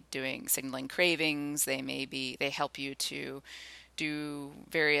be doing signaling cravings. They help you to do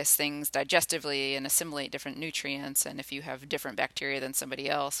various things digestively and assimilate different nutrients. And if you have different bacteria than somebody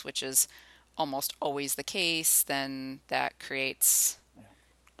else, which is almost always the case, then that creates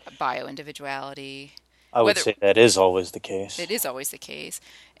bioindividuality. I would Whether say that is always the case. it is always the case,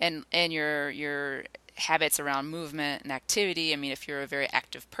 and your habits around movement and activity. I mean, if you're a very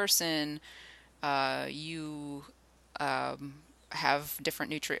active person, you have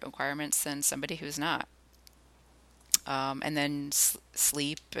different nutrient requirements than somebody who's not. And then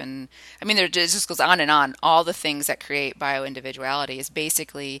sleep, and I mean, it just goes on and on. All the things that create bioindividuality is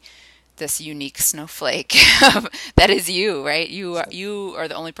basically this unique snowflake that is you, right? You are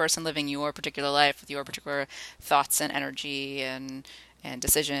the only person living your particular life with your particular thoughts and energy and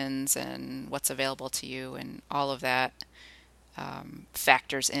decisions and what's available to you, and all of that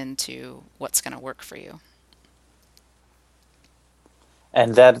factors into what's going to work for you.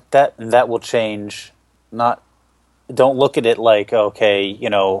 And that will change. Not Don't look at it like, okay,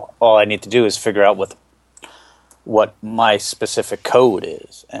 all I need to do is figure out what my specific code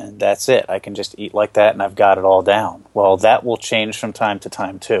is, and that's it. I can just eat like that and I've got it all down. Well, that will change from time to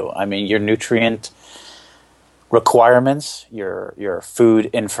time too. I mean, your nutrient requirements, your food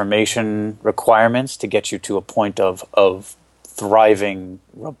information requirements to get you to a point of thriving,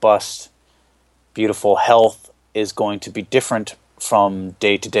 robust, beautiful health is going to be different from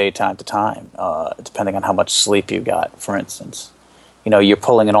day to day, time to time, depending on how much sleep you got. For instance, you're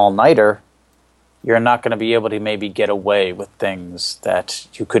pulling an all nighter, you're not going to be able to maybe get away with things that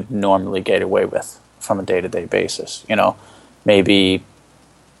you could normally get away with from a day to day basis. Maybe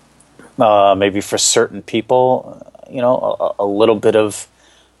maybe for certain people, a little bit of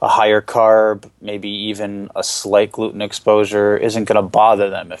a higher carb, maybe even a slight gluten exposure isn't going to bother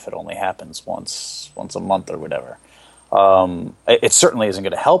them if it only happens once a month or whatever. It certainly isn't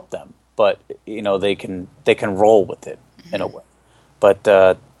going to help them, but they can roll with it in a way. But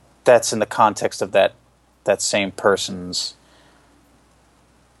that's in the context of that same person's,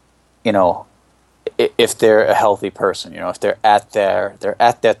 you know, if they're a healthy person, if they're at their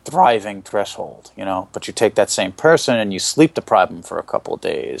thriving threshold, but you take that same person and you sleep deprive them for a couple of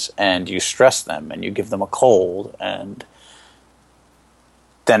days and you stress them and you give them a cold, and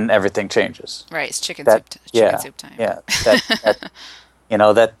then everything changes. Right, it's chicken That soup, chicken Yeah, soup time. yeah,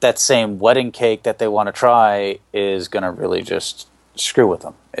 that same wedding cake that they want to try is going to really just screw with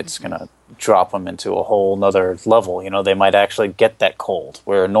them. It's going to drop them into a whole nother level. They might actually get that cold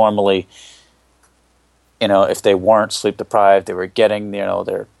where normally, if they weren't sleep deprived, they were getting,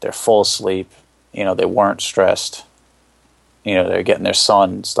 their full sleep, they weren't stressed, they're getting their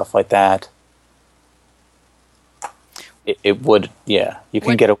sun, stuff like that. It would, yeah, you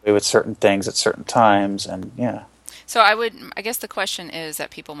can What? get away with certain things at certain times, and yeah. So I guess the question is that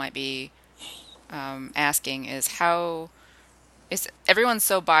people might be asking is how is everyone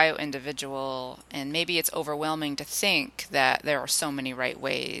so bio individual, and maybe it's overwhelming to think that there are so many right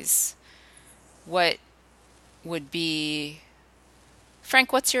ways. What would be,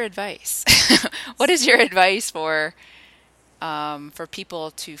 Frank, what's your advice? What is your advice for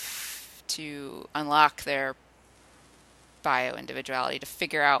people to unlock their bio individuality, to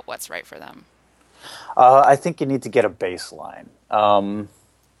figure out what's right for them? I think you need to get a baseline.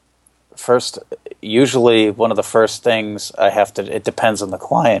 First, usually one of the first things it depends on the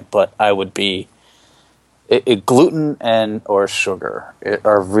client, but I would be gluten and or sugar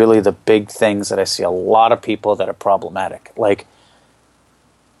are really the big things that I see a lot of people that are problematic. Like,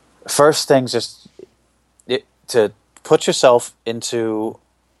 first thing, just to put yourself into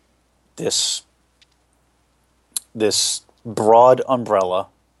this this broad umbrella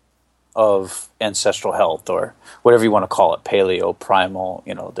of ancestral health, or whatever you want to call it, paleo, primal,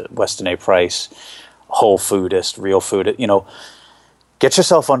 the Weston A. Price, whole foodist, real food, get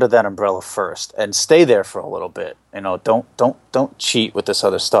yourself under that umbrella first and stay there for a little bit. Don't cheat with this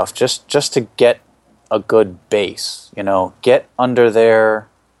other stuff. Just to get a good base, get under there,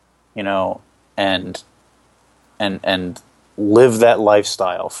 and and live that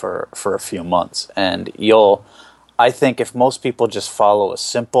lifestyle for a few months, and I think if most people just follow a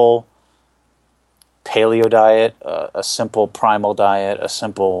simple paleo diet, a simple primal diet, a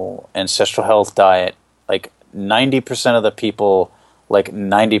simple ancestral health diet, like 90% of the people, like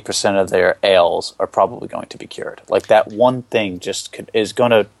 90% of their ails are probably going to be cured. Like, that one thing is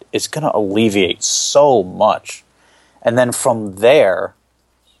gonna alleviate so much, and then from there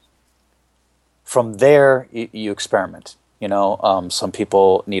you experiment. Some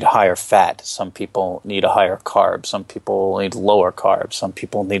people need higher fat. Some people need a higher carb. Some people need lower carbs. Some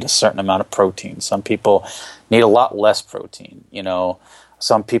people need a certain amount of protein. Some people need a lot less protein.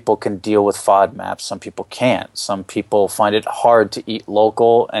 Some people can deal with FODMAPs. Some people can't. Some people find it hard to eat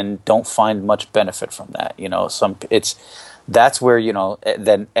local and don't find much benefit from that. That's where,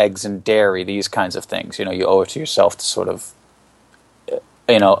 then eggs and dairy, these kinds of things, you owe it to yourself to sort of,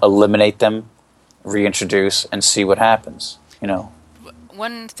 eliminate them, reintroduce, and see what happens.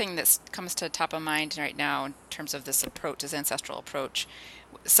 One thing that comes to top of mind right now in terms of this approach, this ancestral approach,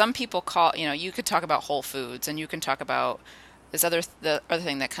 some people call, you could talk about whole foods, and you can talk about the other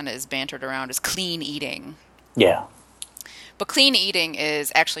thing that kind of is bantered around is clean eating. Yeah. But clean eating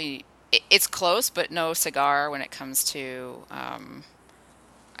is actually, it's close, but no cigar when it comes to,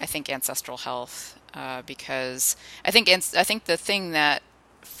 I think, ancestral health, because I think the thing that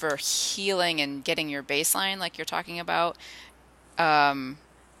for healing and getting your baseline, like you're talking about, um,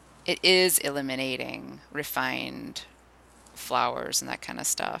 it is eliminating refined flours and that kind of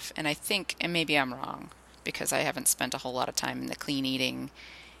stuff. And I think, and maybe I'm wrong because I haven't spent a whole lot of time in the clean eating,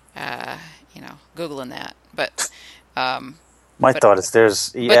 uh, Googling that. Um, My but thought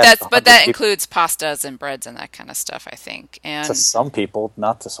is, you but ask that's but 100 that people. includes pastas and breads and that kind of stuff, I think. To And some people,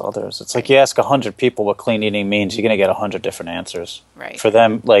 not to others. It's like right, you ask 100 people what clean eating means, you're going to get 100 different answers. right, For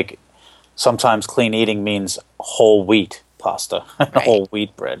them, like, sometimes clean eating means whole wheat pasta and right, whole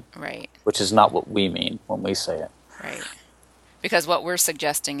wheat bread, right, which is not what we mean when we say it. right. Because what we're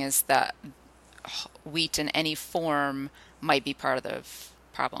suggesting is that wheat in any form might be part of the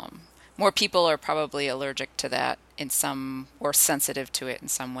problem. More people are probably allergic to that in some, or sensitive to it in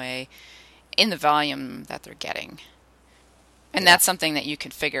some way, in the volume that they're getting. And Yeah. that's something that you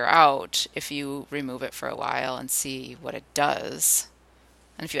can figure out if you remove it for a while and see what it does.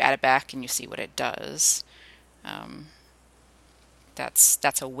 And if you add it back and you see what it does. Um,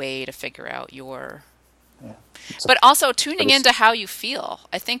 that's a way to figure out your. Yeah. It's a But also tuning pretty, into how you feel,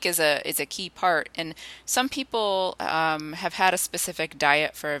 I think, is a key part. And some people have had a specific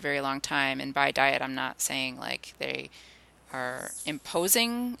diet for a very long time. And by diet, I'm not saying like they are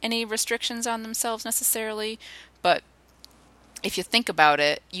imposing any restrictions on themselves necessarily, but if you think about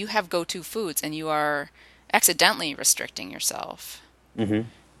it, you have go-to foods and you are accidentally restricting yourself. hmm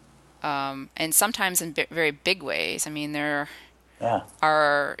And sometimes in very big ways. I mean, there yeah,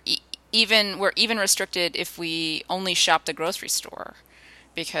 are even we're even restricted if we only shop the grocery store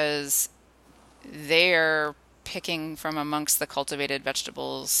because they're picking from amongst the cultivated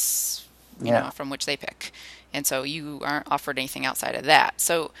vegetables, yeah. from which they pick. And so you aren't offered anything outside of that.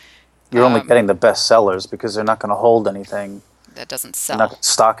 So You're only getting the best sellers because they're not going to hold anything. that doesn't They're not sell. going to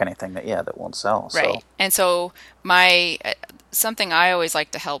stock anything that won't sell. So Right. And so my something I always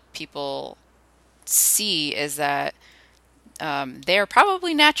like to help people see is that they're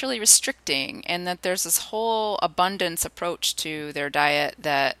probably naturally restricting, and that there's this whole abundance approach to their diet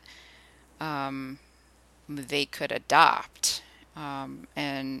that they could adopt.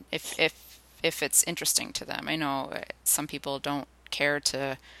 And if it's interesting to them, I know some people don't care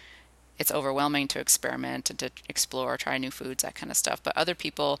to. It's overwhelming to experiment and to explore, try new foods, that kind of stuff. But other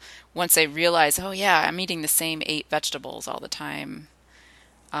people, once they realize, oh yeah, I'm eating the same eight vegetables all the time,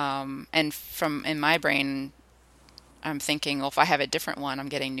 and from in my brain, I'm thinking, well, if I have a different one, I'm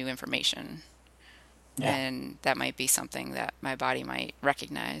getting new information, yeah, and that might be something that my body might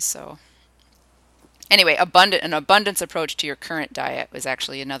recognize. So anyway, an abundance approach to your current diet was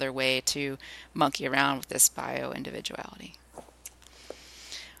actually another way to monkey around with this bio individuality.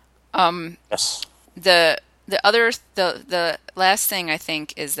 yes, The the last thing I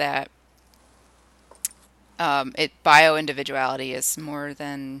think is that it bio individuality is more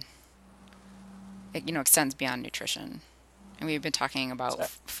than it, extends beyond nutrition. And we've been talking about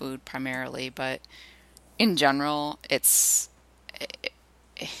exactly. food primarily, but in general, it's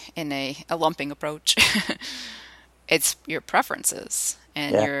in a lumping approach. It's your preferences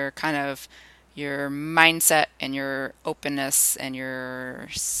and Yeah, your kind of your mindset and your openness and your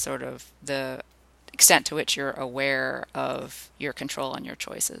sort of the extent to which you're aware of your control and your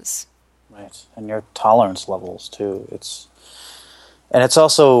choices. right. And your tolerance levels too. It's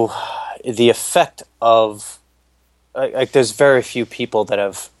also the effect of like there's very few people that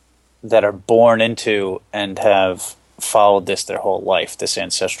are born into and have followed this their whole life, this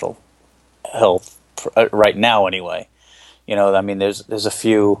ancestral health right now anyway. I mean, there's a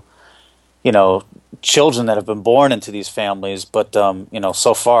few, children that have been born into these families, but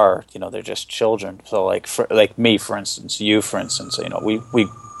so far, they're just children. So like me, for instance, you, for instance, we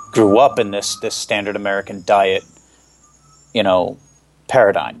grew up in this standard American diet, you know,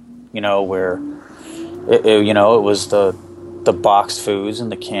 paradigm, where it was the boxed foods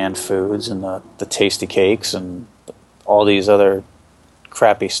and the canned foods and the tasty cakes and all these other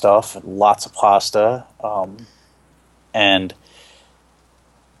crappy stuff and lots of pasta. And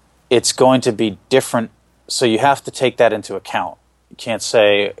it's going to be different. So you have to take that into account. You can't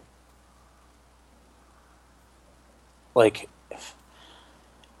say, like,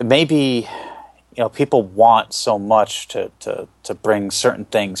 maybe, people want so much to bring certain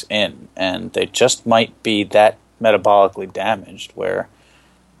things in, and they just might be that metabolically damaged where,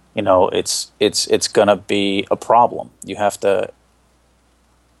 it's going to be a problem. You have to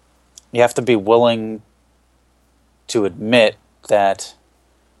be willing to admit that,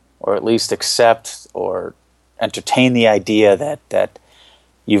 or at least accept or entertain the idea that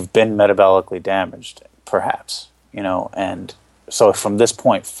you've been metabolically damaged, perhaps, and so from this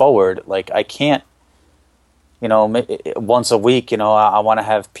point forward, like I can't, once a week, I want to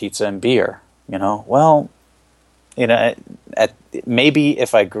have pizza and beer, well, at maybe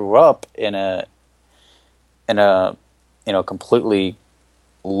if I grew up in a completely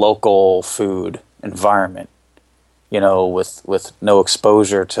local food environment, with no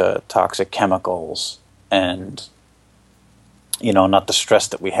exposure to toxic chemicals and, not the stress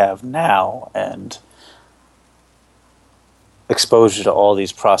that we have now and exposure to all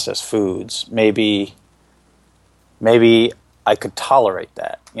these processed foods, maybe I could tolerate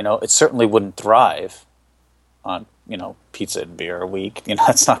that. It certainly wouldn't thrive on, pizza and beer a week.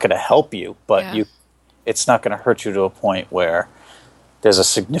 It's not going to help you, but Yeah, it's not going to hurt you to a point where there's a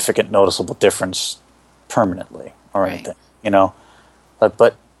significant noticeable difference permanently or right. anything,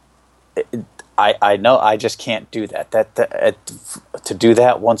 but I know I just can't do that. To do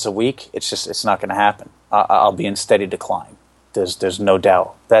that once a week, it's not going to happen. I'll be in steady decline. There's no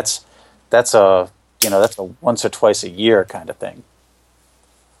doubt. That's a once or twice a year kind of thing,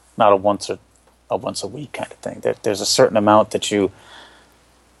 not a once a once a week kind of thing. There's a certain amount that you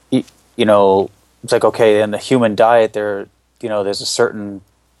eat, you know, it's like, okay, in the human diet, there's a certain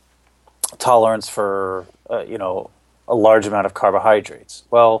tolerance for, a large amount of carbohydrates.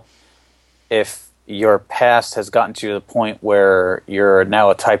 Well, if your past has gotten to the point where you're now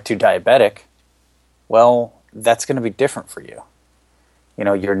a type 2 diabetic, well, that's going to be different for you.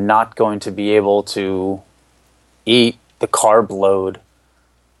 You're not going to be able to eat the carb load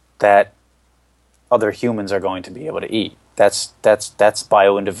that other humans are going to be able to eat. That's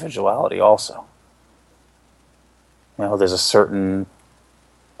bio-individuality also. There's a certain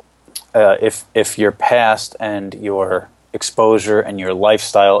if your past and your exposure and your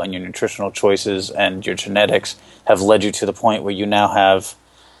lifestyle and your nutritional choices and your genetics have led you to the point where you now have,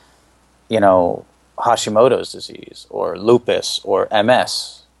 Hashimoto's disease or lupus or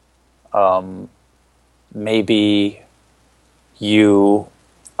MS, maybe you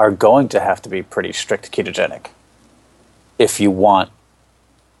are going to have to be pretty strict ketogenic if you want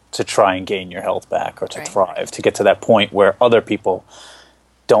to try and gain your health back or to thrive, to get to that point where other people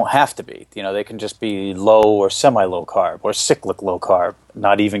don't have to be. They can just be low or semi-low carb or cyclic low carb,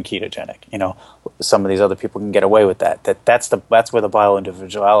 not even ketogenic. Some of these other people can get away with that. That's where the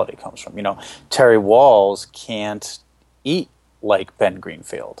bio-individuality comes from. Terry Walls can't eat like Ben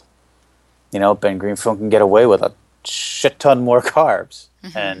Greenfield. Ben Greenfield can get away with a shit ton more carbs,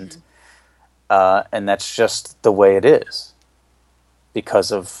 and that's just the way it is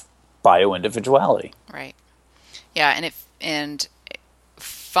because of bio-individuality. Right. Yeah, and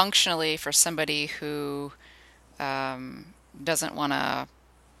functionally, for somebody who doesn't want to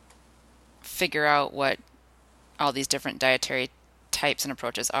figure out what all these different dietary types and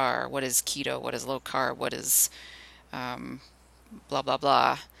approaches are, what is keto, what is low carb, what is blah blah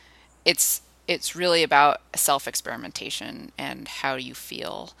blah, it's really about self-experimentation and how you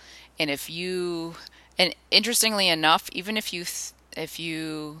feel. And and interestingly enough, even if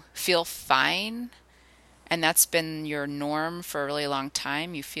you feel fine, and that's been your norm for a really long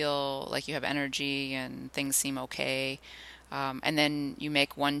time, you feel like you have energy and things seem okay, and then you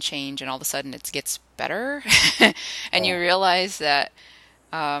make one change and all of a sudden it gets better, and you realize that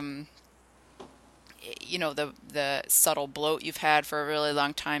the subtle bloat you've had for a really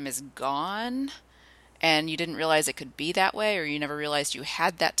long time is gone, and you didn't realize it could be that way, or you never realized you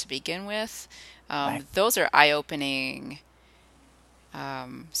had that to begin with. Those are eye-opening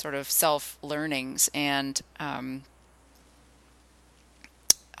sort of self-learnings. And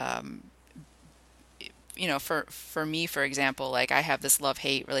for me, for example, like, I have this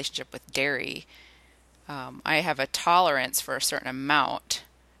love-hate relationship with dairy. I have a tolerance for a certain amount,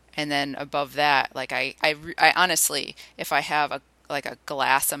 and then above that, like, I honestly, if I have a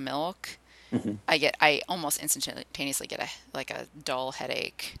glass of milk, I almost instantaneously get a dull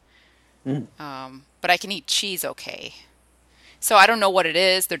headache. But I can eat cheese okay. So I don't know what it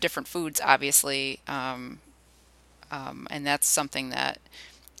is. They're different foods, obviously, and that's something that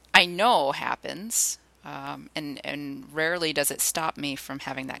I know happens. And rarely does it stop me from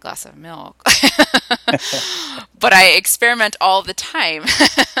having that glass of milk. But I experiment all the time.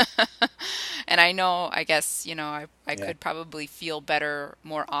 And I know, I guess, I could probably feel better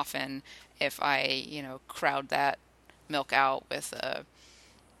more often if I, crowd that milk out with a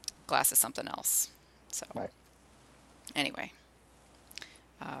glass of something else. So anyway.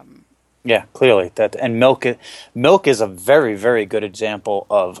 Yeah, clearly that, and milk is a very, very good example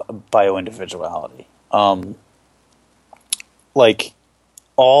of bio-individuality. Like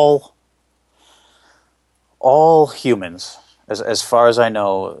all humans, as far as I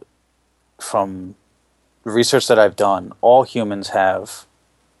know, from research that I've done, all humans have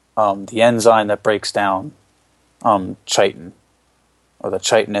the enzyme that breaks down chitin, or the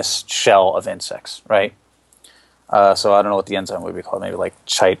chitinous shell of insects, right? So I don't know what the enzyme would be called, maybe like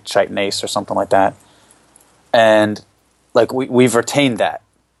chitinase or something like that. And like we've retained that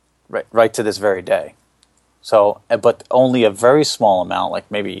right to this very day. So, but only a very small amount,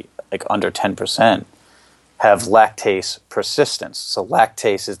 like maybe like under 10%, have lactase persistence. So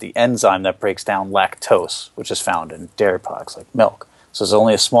lactase is the enzyme that breaks down lactose, which is found in dairy products like milk. So there's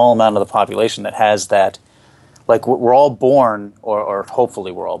only a small amount of the population that has that. Like, we're all born, or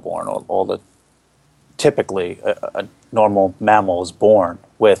hopefully we're all born, typically a normal mammal is born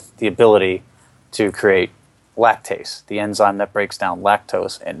with the ability to create lactase, the enzyme that breaks down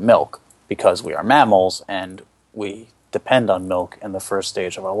lactose in milk, because we are mammals and we depend on milk in the first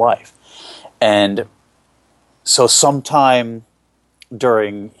stage of our life. And so sometime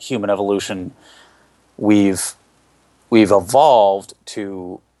during human evolution, we've evolved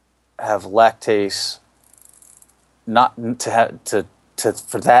to have lactase, not to have to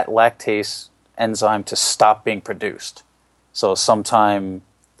for that lactase enzyme to stop being produced. So sometime,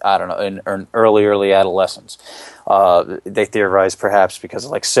 I don't know, in early adolescence, they theorize perhaps because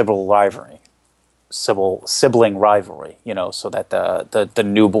of like sibling rivalry, so that the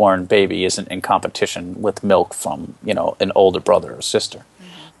newborn baby isn't in competition with milk from, an older brother or sister,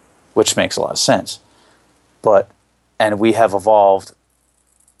 which makes a lot of sense. And we have evolved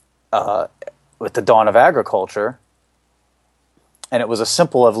with the dawn of agriculture, and it was a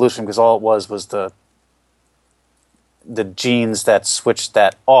simple evolution because all it was the genes that switched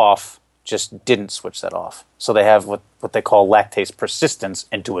that off just didn't switch that off. So they have what they call lactase persistence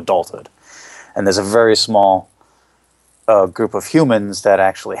into adulthood. And there's a very small group of humans that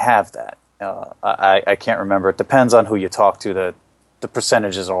actually have that. I can't remember. It depends on who you talk to. The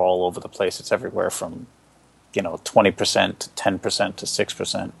percentages are all over the place. It's everywhere from 20% to 10% to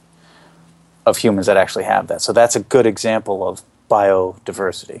 6% of humans that actually have that. So that's a good example of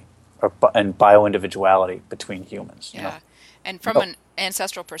biodiversity and bioindividuality between humans. Yeah. And from an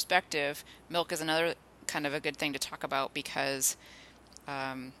ancestral perspective, milk is another kind of a good thing to talk about because,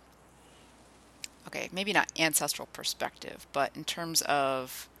 okay, maybe not ancestral perspective, but in terms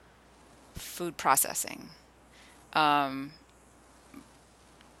of food processing.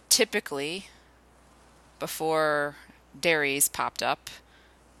 Typically, before dairies popped up,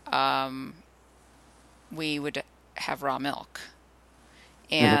 we would have raw milk.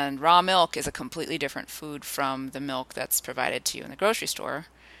 And raw milk is a completely different food from the milk that's provided to you in the grocery store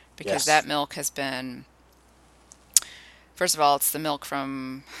because that milk has been, first of all, it's the milk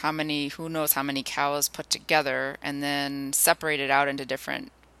from who knows how many cows put together and then separated out into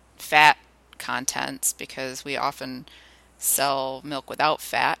different fat contents because we often sell milk without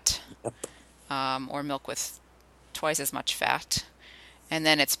fat or milk with twice as much fat. And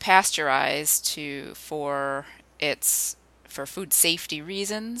then it's pasteurized for food safety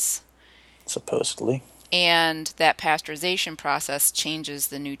reasons. Supposedly. And that pasteurization process changes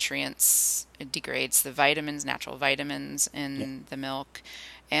the nutrients. It degrades the vitamins, natural vitamins in the milk.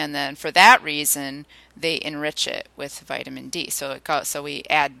 And then for that reason, they enrich it with vitamin D. So we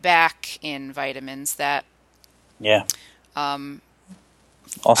add back in vitamins that... Yeah. Also...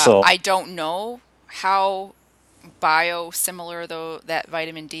 I don't know how biosimilar though that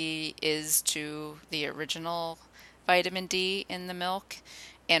vitamin D is to the original vitamin D in the milk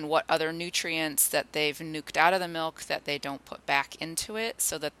and what other nutrients that they've nuked out of the milk that they don't put back into it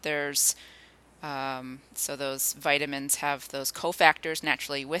so that there's so those vitamins have those cofactors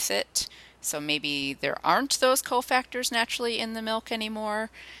naturally with it. So maybe there aren't those cofactors naturally in the milk anymore.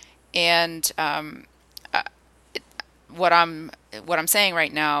 And what I'm saying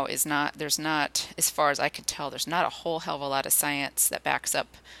right now is there's not, as far as I can tell, there's not a whole hell of a lot of science that backs up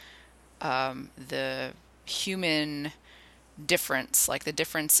the human difference, like the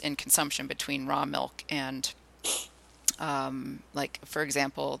difference in consumption between raw milk and like, for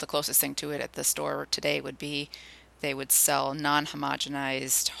example, the closest thing to it at the store today would be they would sell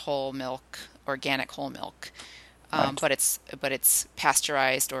non-homogenized whole milk, organic whole milk. Right. But it's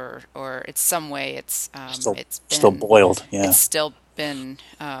pasteurized or it's some way it's still boiled. Yeah, it's still been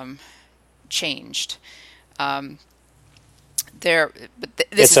changed.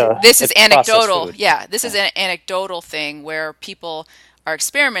 This is anecdotal. Yeah, this is an anecdotal thing where people are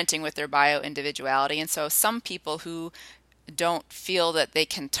experimenting with their bioindividuality, and so some people who don't feel that they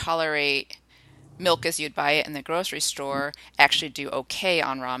can tolerate milk as you'd buy it in the grocery store actually do okay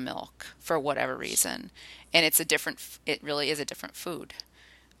on raw milk for whatever reason. And it really is a different food.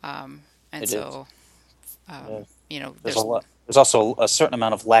 And it so, is. There's there's also a certain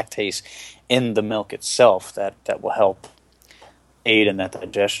amount of lactase in the milk itself that will help aid in that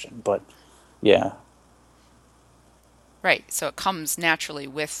digestion. But yeah. Right. So it comes naturally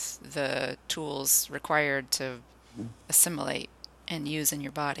with the tools required to assimilate and use in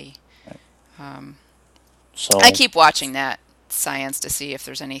your body. Right. So I keep watching that science to see if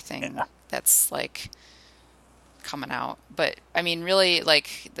there's anything that's like coming out. But I mean, really,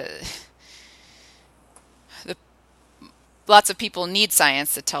 like the lots of people need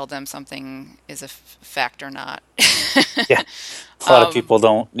science to tell them something is a fact or not. Yeah, a lot of people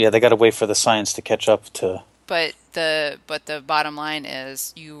don't. Yeah, they got to wait for the science to catch up to. But the bottom line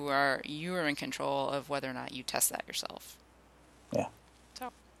is you are in control of whether or not you test that yourself. Yeah.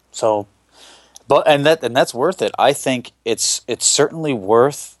 So, but that's worth it. I think it's certainly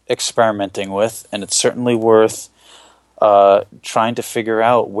worth experimenting with, and it's certainly worth trying to figure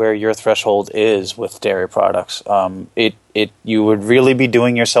out where your threshold is with dairy products. You would really be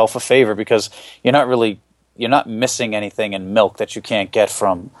doing yourself a favor because you're not missing anything in milk that you can't get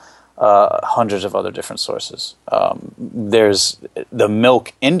from hundreds of other different sources. There's the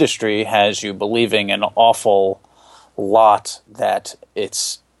milk industry has you believing an awful lot that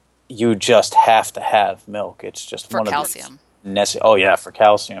you just have to have milk. It's just For one calcium. of the oh yeah, for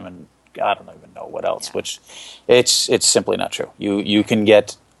calcium, and I don't even know what else. Yeah. Which it's simply not true. You can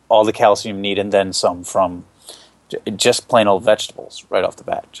get all the calcium you need and then some from just plain old vegetables right off the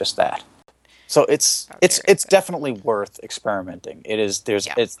bat. Just that. So it's definitely worth experimenting. It is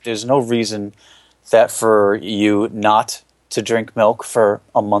there's no reason that for you not to drink milk for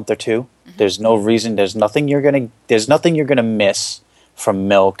a month or two. Mm-hmm. There's nothing you're gonna miss from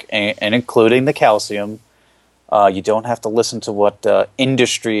milk, and including the calcium. You don't have to listen to what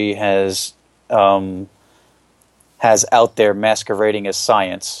industry has out there masquerading as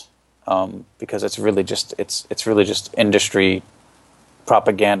science, because it's really just industry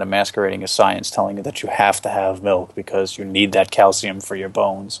propaganda masquerading as science, telling you that you have to have milk because you need that calcium for your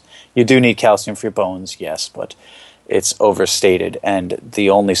bones. You do need calcium for your bones, yes, but it's overstated, and the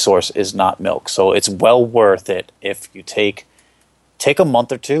only source is not milk. So it's well worth it if you take a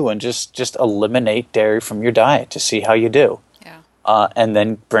month or two and just eliminate dairy from your diet to see how you do. Yeah. And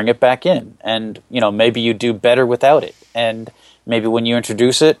then bring it back in, and maybe you do better without it, and maybe when you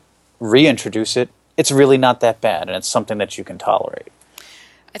reintroduce it, it's really not that bad, and it's something that you can tolerate.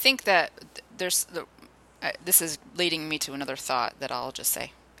 I think that this is leading me to another thought that I'll just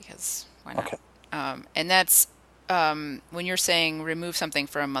say, because why not? Okay. And that's when you're saying remove something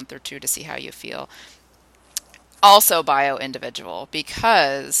for a month or two to see how you feel. Also bio-individual,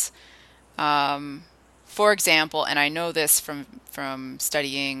 because, for example, and I know this from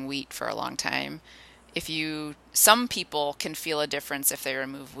studying wheat for a long time, some people can feel a difference if they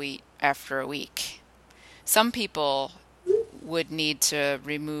remove wheat after a week. Some people would need to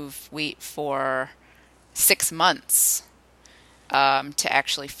remove wheat for 6 months to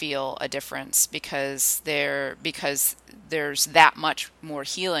actually feel a difference, because there's that much more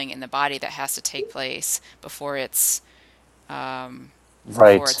healing in the body that has to take place before it's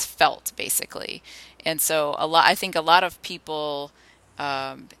felt, basically. And so I think a lot of people,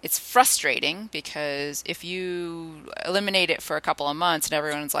 it's frustrating, because if you eliminate it for a couple of months and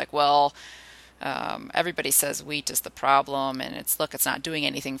everyone's like, well, everybody says wheat is the problem, and it's not doing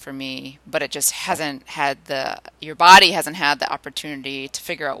anything for me, but it just your body hasn't had the opportunity to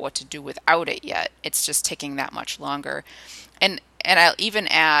figure out what to do without it yet. It's just taking that much longer. And I'll even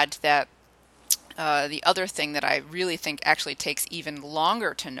add that the other thing that I really think actually takes even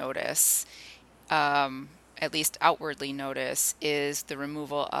longer to notice, at least outwardly notice, is the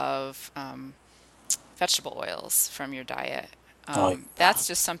removal of vegetable oils from your diet. That's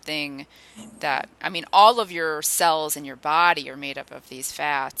just something that, all of your cells in your body are made up of these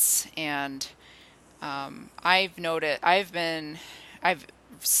fats, and I've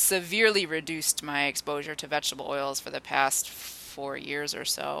severely reduced my exposure to vegetable oils for the past 4 years or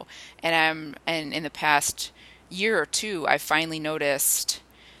so, and in the past year or two, I've finally noticed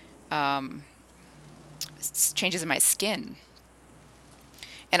changes in my skin.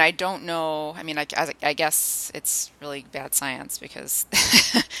 And I don't know, I guess it's really bad science, because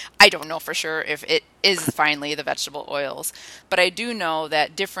I don't know for sure if it is finally the vegetable oils. But I do know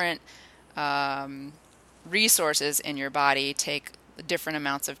that different resources in your body take different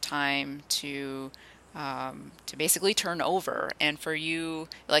amounts of time to basically turn over. And for you,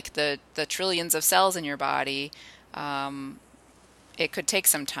 like the trillions of cells in your body, it could take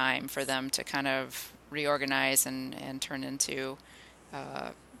some time for them to kind of reorganize and turn into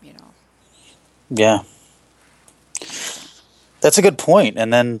Yeah, that's a good point.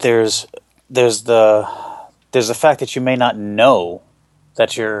 And then there's the fact that you may not know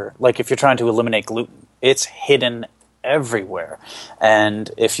that if you're trying to eliminate gluten, it's hidden everywhere.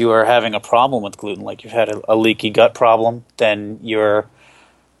 And if you are having a problem with gluten, like you've had a leaky gut problem, then you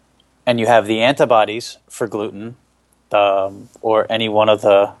have the antibodies for gluten, or any one of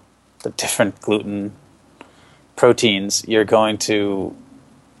the different gluten proteins, you're going to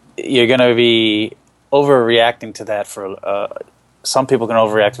be overreacting to that for some people can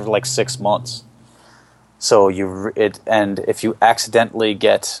overreact for like 6 months. So if you accidentally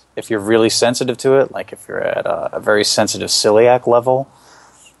if you're really sensitive to it, like if you're at a very sensitive celiac level,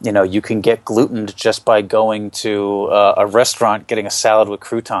 you can get glutened just by going to a restaurant, getting a salad with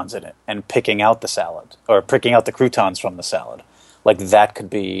croutons in it, and picking out the salad, or picking out the croutons from the salad. Like, that could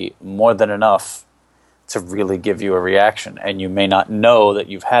be more than enough to really give you a reaction, and you may not know that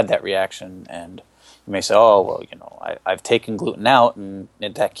you've had that reaction, and you may say, oh, well, I've taken gluten out, and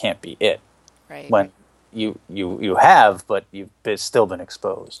that can't be it. Right. When you have, but you've still been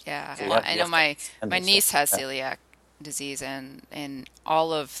exposed. Yeah. So I know my niece has celiac disease, and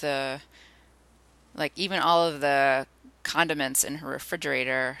all of the, like, even all of the condiments in her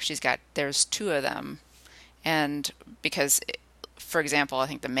refrigerator, there's two of them. And because, for example, I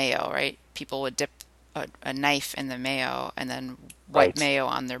think the mayo, right? People would dip a knife in the mayo and then wipe Right. mayo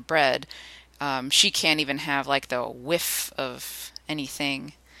on their bread. She can't even have like the whiff of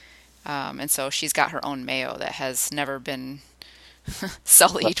anything. And so she's got her own mayo that has never been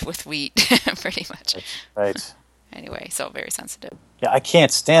Right. sullied with wheat, pretty much. Right. Right. Anyway, so very sensitive. Yeah, I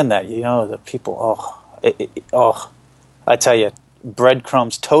can't stand that. You know, the people. Oh, oh. I tell you,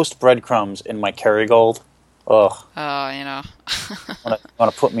 breadcrumbs, toast breadcrumbs in my Kerrygold. Oh, Oh, you know.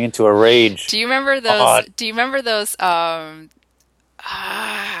 want to put me into a rage. Do you remember those? Oh, Do you remember those?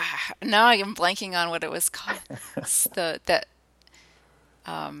 Now I'm blanking on what it was called. That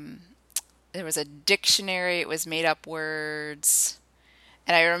there was a dictionary. It was made up words,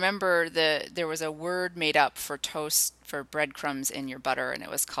 and I remember there was a word made up for toast for breadcrumbs in your butter, and it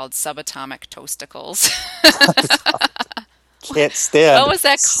was called subatomic toasticles. can't What stand was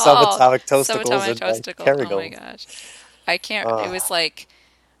that called? subatomic toasticles Subatomic in my toasticles. Oh my Kerrygold. gosh. I can't. It was Oh, like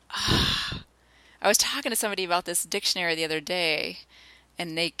I was talking to somebody about this dictionary the other day,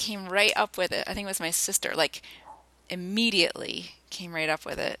 and they came right up with it. I think it was my sister. Like immediately came right up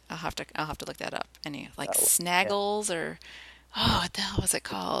with it. I'll have to look that up. Any like yeah. snaggles or oh, what the hell was it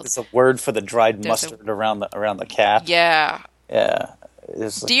called? It's a word for the dried There's a mustard around the cap. yeah. Yeah,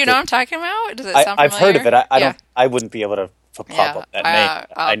 it's Do like you know what I'm talking about? Does it sound I've heard of familiar? it. I Yeah. don't. I wouldn't be able to pop Yeah. up that name.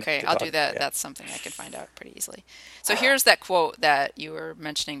 I know what Okay. you're I'll do talking about. that. Yeah. That's something I could find out pretty easily. So here's that quote that you were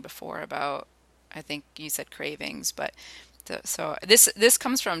mentioning before about, I think you said cravings, but so this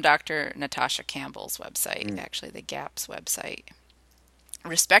comes from Dr. Natasha Campbell's website, Mm, actually the GAPS website.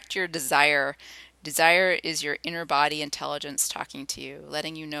 Respect your desire. Desire is your inner body intelligence talking to you,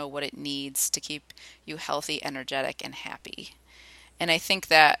 letting you know what it needs to keep you healthy, energetic, and happy. And I think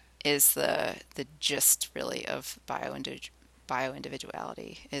that is the gist really of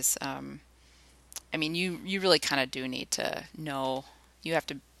bioindividuality is I mean you really kind of do need to know, you have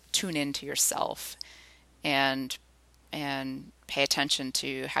to tune into yourself and pay attention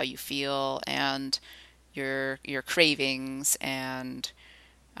to how you feel and your cravings and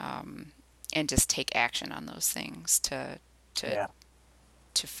just take action on those things to yeah.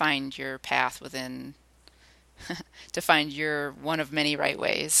 to find your path within, to find your one of many right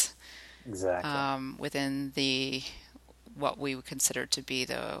ways Exactly. within the what we would consider to be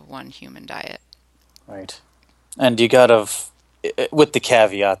the one human diet. Right. And you gotta, with the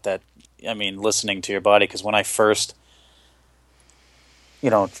caveat that, I mean, listening to your body, because when I first, you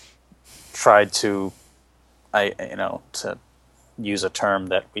know, tried to, to use a term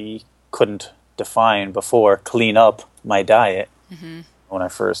that we couldn't define before, clean up my diet, Hmm. when I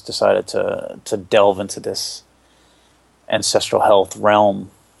first decided to delve into this ancestral health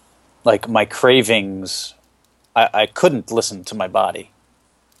realm, like my cravings, I couldn't listen to my body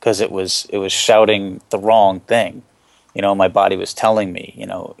because it was shouting the wrong thing. You know, my body was telling me,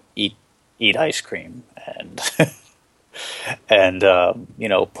 eat ice cream and and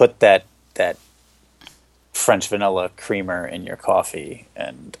put that French vanilla creamer in your coffee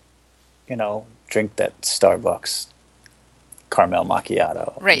and drink that Starbucks caramel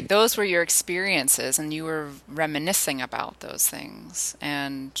macchiato. Right, those were your experiences, and you were reminiscing about those things,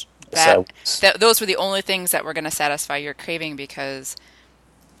 and So I that, was, those were the only things that were going to satisfy your craving because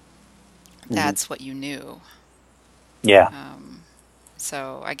mhm, that's what you knew. yeah,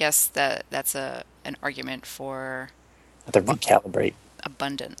 So I guess that's a an argument for I had to recalibrate.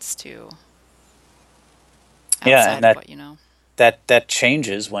 abundance too, Yeah, and outside of what you know. that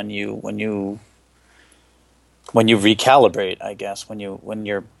changes when you recalibrate. I guess when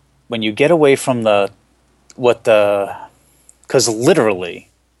you get away from the what the because literally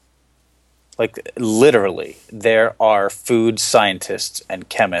there are food scientists and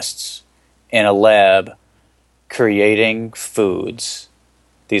chemists in a lab creating foods,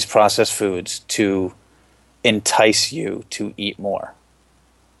 these processed foods, to entice you to eat more,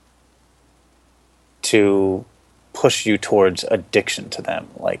 to push you towards addiction to them.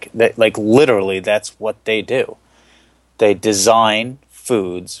 Like literally, that's what they do. They design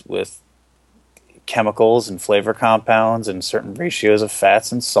foods with chemicals and flavor compounds and certain ratios of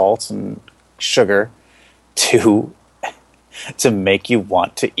fats and salts and sugar to to make you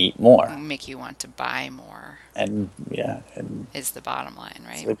want to eat more. Make you want to buy more And yeah, and is the bottom line,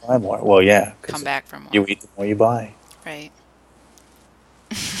 right? so they buy more. Well, yeah, Come because back for you more, eat the more you buy. right?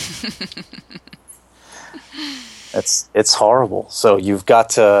 It's horrible. So you've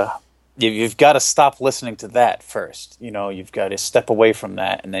got to stop listening to that first. You've got to step away from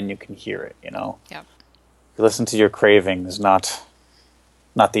that, and then you can hear it. Yep. You listen to your cravings, not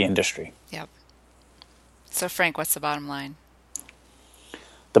the industry. Yep. So, Frank, what's the bottom line?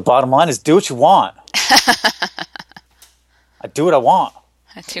 The bottom line is do what you want. I do what I want.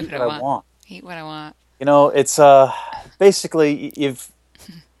 I do Eat what I what I want. want. Eat what I want. It's basically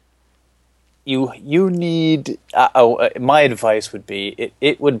you need. My advice would be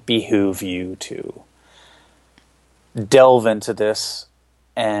it would behoove you to delve into this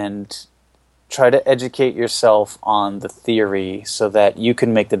and try to educate yourself on the theory so that you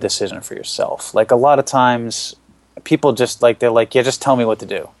can make the decision for yourself. Like a lot of times, people just like they're like, yeah, just tell me what to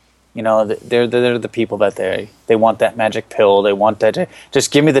do. They're the people that they want that magic pill. They want that.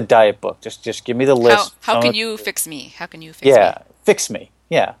 Just give me the diet book. Just give me the list. How can you fix me? How can you fix Yeah, me? fix me.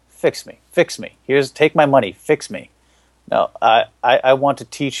 Yeah, fix me. Fix me. Take my money. Fix me. No, I want to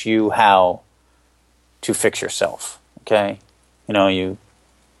teach you how to fix yourself. Okay, you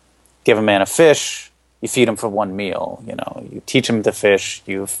give a man a fish, you feed him for one meal. You teach him to fish,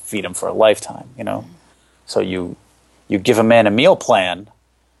 you feed him for a lifetime. So you give a man a meal plan.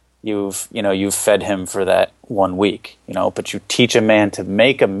 You've fed him for that 1 week. But you teach a man to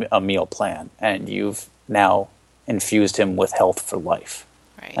make a meal plan, and you've now infused him with health for life.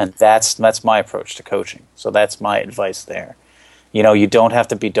 Right. And that's my approach to coaching. So that's my advice there. You don't have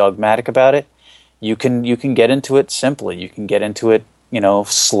to be dogmatic about it. You can get into it simply. You can get into it,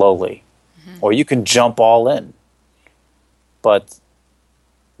 slowly, or you can jump all in. But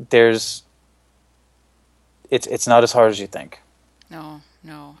it's not as hard as you think. No,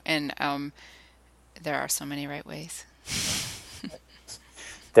 and there are so many right ways.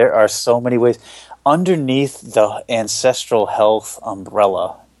 There are so many ways. Underneath the ancestral health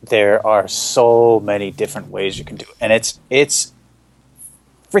umbrella, there are so many different ways you can do it, and it's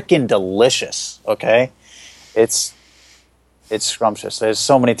freaking delicious. Okay, it's scrumptious. There's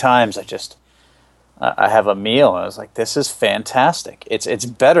so many times I have a meal and I was like, this is fantastic. It's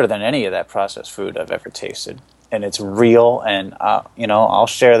better than any of that processed food I've ever tasted, and it's real. And I'll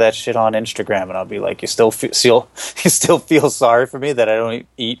share that shit on Instagram, and I'll be like, you still feel sorry for me that I don't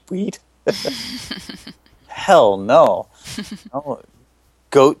eat wheat? Hell no. No.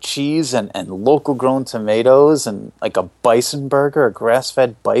 Goat cheese and local grown tomatoes and like a bison burger, a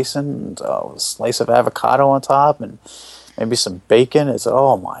grass-fed bison, and a slice of avocado on top, and maybe some bacon.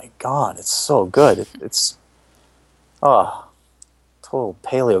 Oh my God, it's so good. It's total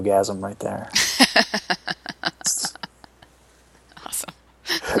paleogasm right there. Awesome.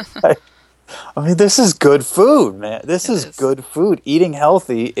 I mean, this is good food, man. This It is is. good food. Eating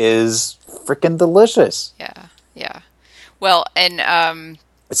healthy is freaking delicious. Yeah. Well, and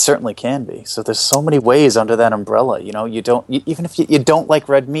It certainly can be. So there's so many ways under that umbrella. Even if you don't like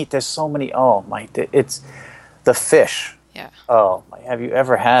red meat, there's so many. Oh my, it's the fish. yeah, Oh my, have you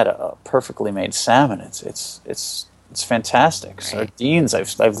ever had a perfectly made salmon? It's fantastic. Right. Sardines.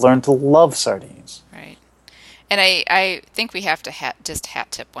 I've learned to love sardines. right. And I think we have to just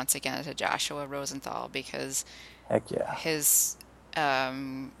hat tip once again to Joshua Rosenthal, because Heck yeah. his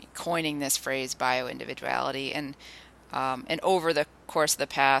coining this phrase bioindividuality, and over the course of the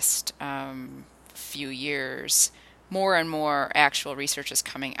past few years, more and more actual research is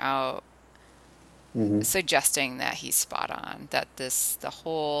coming out Hmm. suggesting that he's spot on. That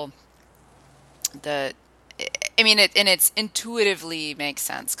I mean, it's intuitively makes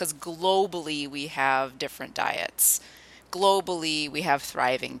sense, because globally we have different diets. Globally we have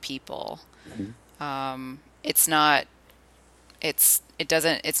thriving people. It's not it's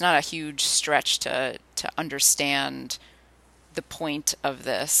not a huge stretch to understand the point of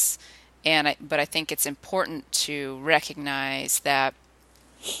this, but I think it's important to recognize that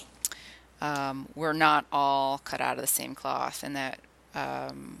we're not all cut out of the same cloth, and that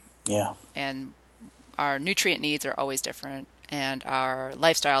Yeah. and our nutrient needs are always different, and our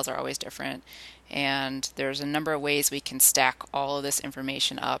lifestyles are always different, and there's a number of ways we can stack all of this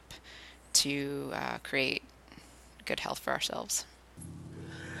information up to create good health for ourselves.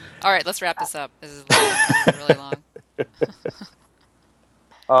 All right, let's wrap this up. This is long. This is really long.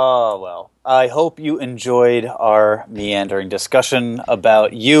 Oh, well, I hope you enjoyed our meandering discussion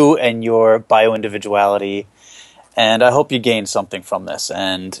about you and your bioindividuality, and I hope you gained something from this.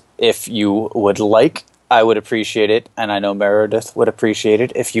 And if you would like, I would appreciate it, and I know Meredith would appreciate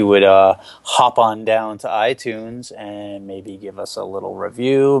it, if you would hop on down to iTunes and maybe give us a little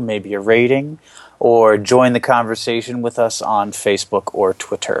review, maybe a rating, or join the conversation with us on Facebook or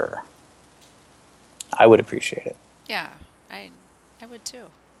Twitter. I would appreciate it. Yeah, I would too.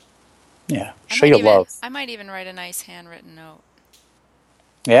 Yeah, show your love. I might even write a nice handwritten note.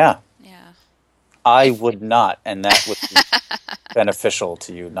 Yeah, Yeah. I would not, and that would be beneficial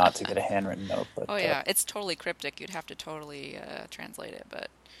to you not to get a handwritten note. But Oh yeah, it's totally cryptic. You'd have to totally translate it, but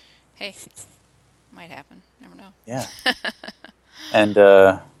hey, might happen. Never know. yeah,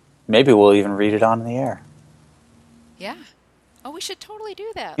 and maybe we'll even read it on the air. Yeah. Oh, we should totally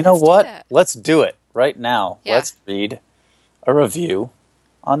do that. You know Let's do what? that. Let's do it right now. Yeah, Let's read a review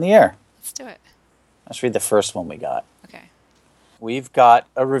on the air. let's do it. Let's read the first one we got. Okay. We've got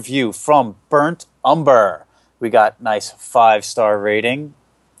a review from Burnt Umber. We got nice 5-star rating.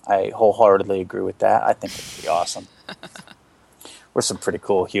 I wholeheartedly agree with that. I think it'd be awesome. We're some pretty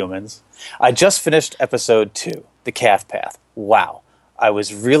cool humans. I just finished episode 2, The Calf Path. Wow. I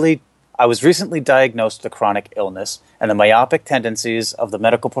was recently diagnosed with a chronic illness, and the myopic tendencies of the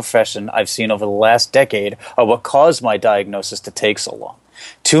medical profession I've seen over the last decade are what caused my diagnosis to take so long.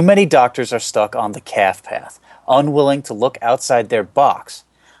 Too many doctors are stuck on the calf path, unwilling to look outside their box.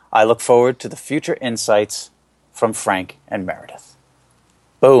 I look forward to the future insights from Frank and Meredith.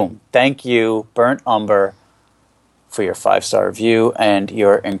 Boom. Thank you, Burnt Umber, for your 5-star review and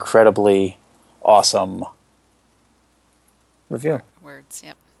your incredibly awesome review. Words.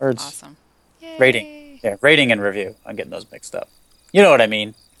 Yep. Words. Awesome. Rating. Yay. Yeah, rating and review. I'm getting those mixed up. You know what I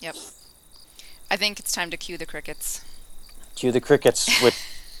mean. Yep. I think it's time to cue the crickets. Cue the crickets, which,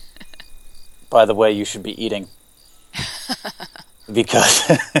 by the way, you should be eating. Because,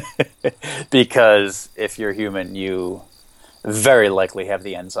 because if you're human, you very likely have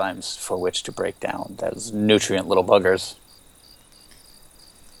the enzymes for which to break down those nutrient little buggers.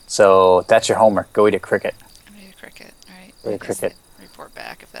 So that's your homework. Go eat a cricket. I'm gonna eat a cricket. All right. Eat a I guess cricket. report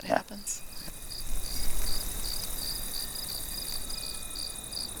back if that Yeah. happens.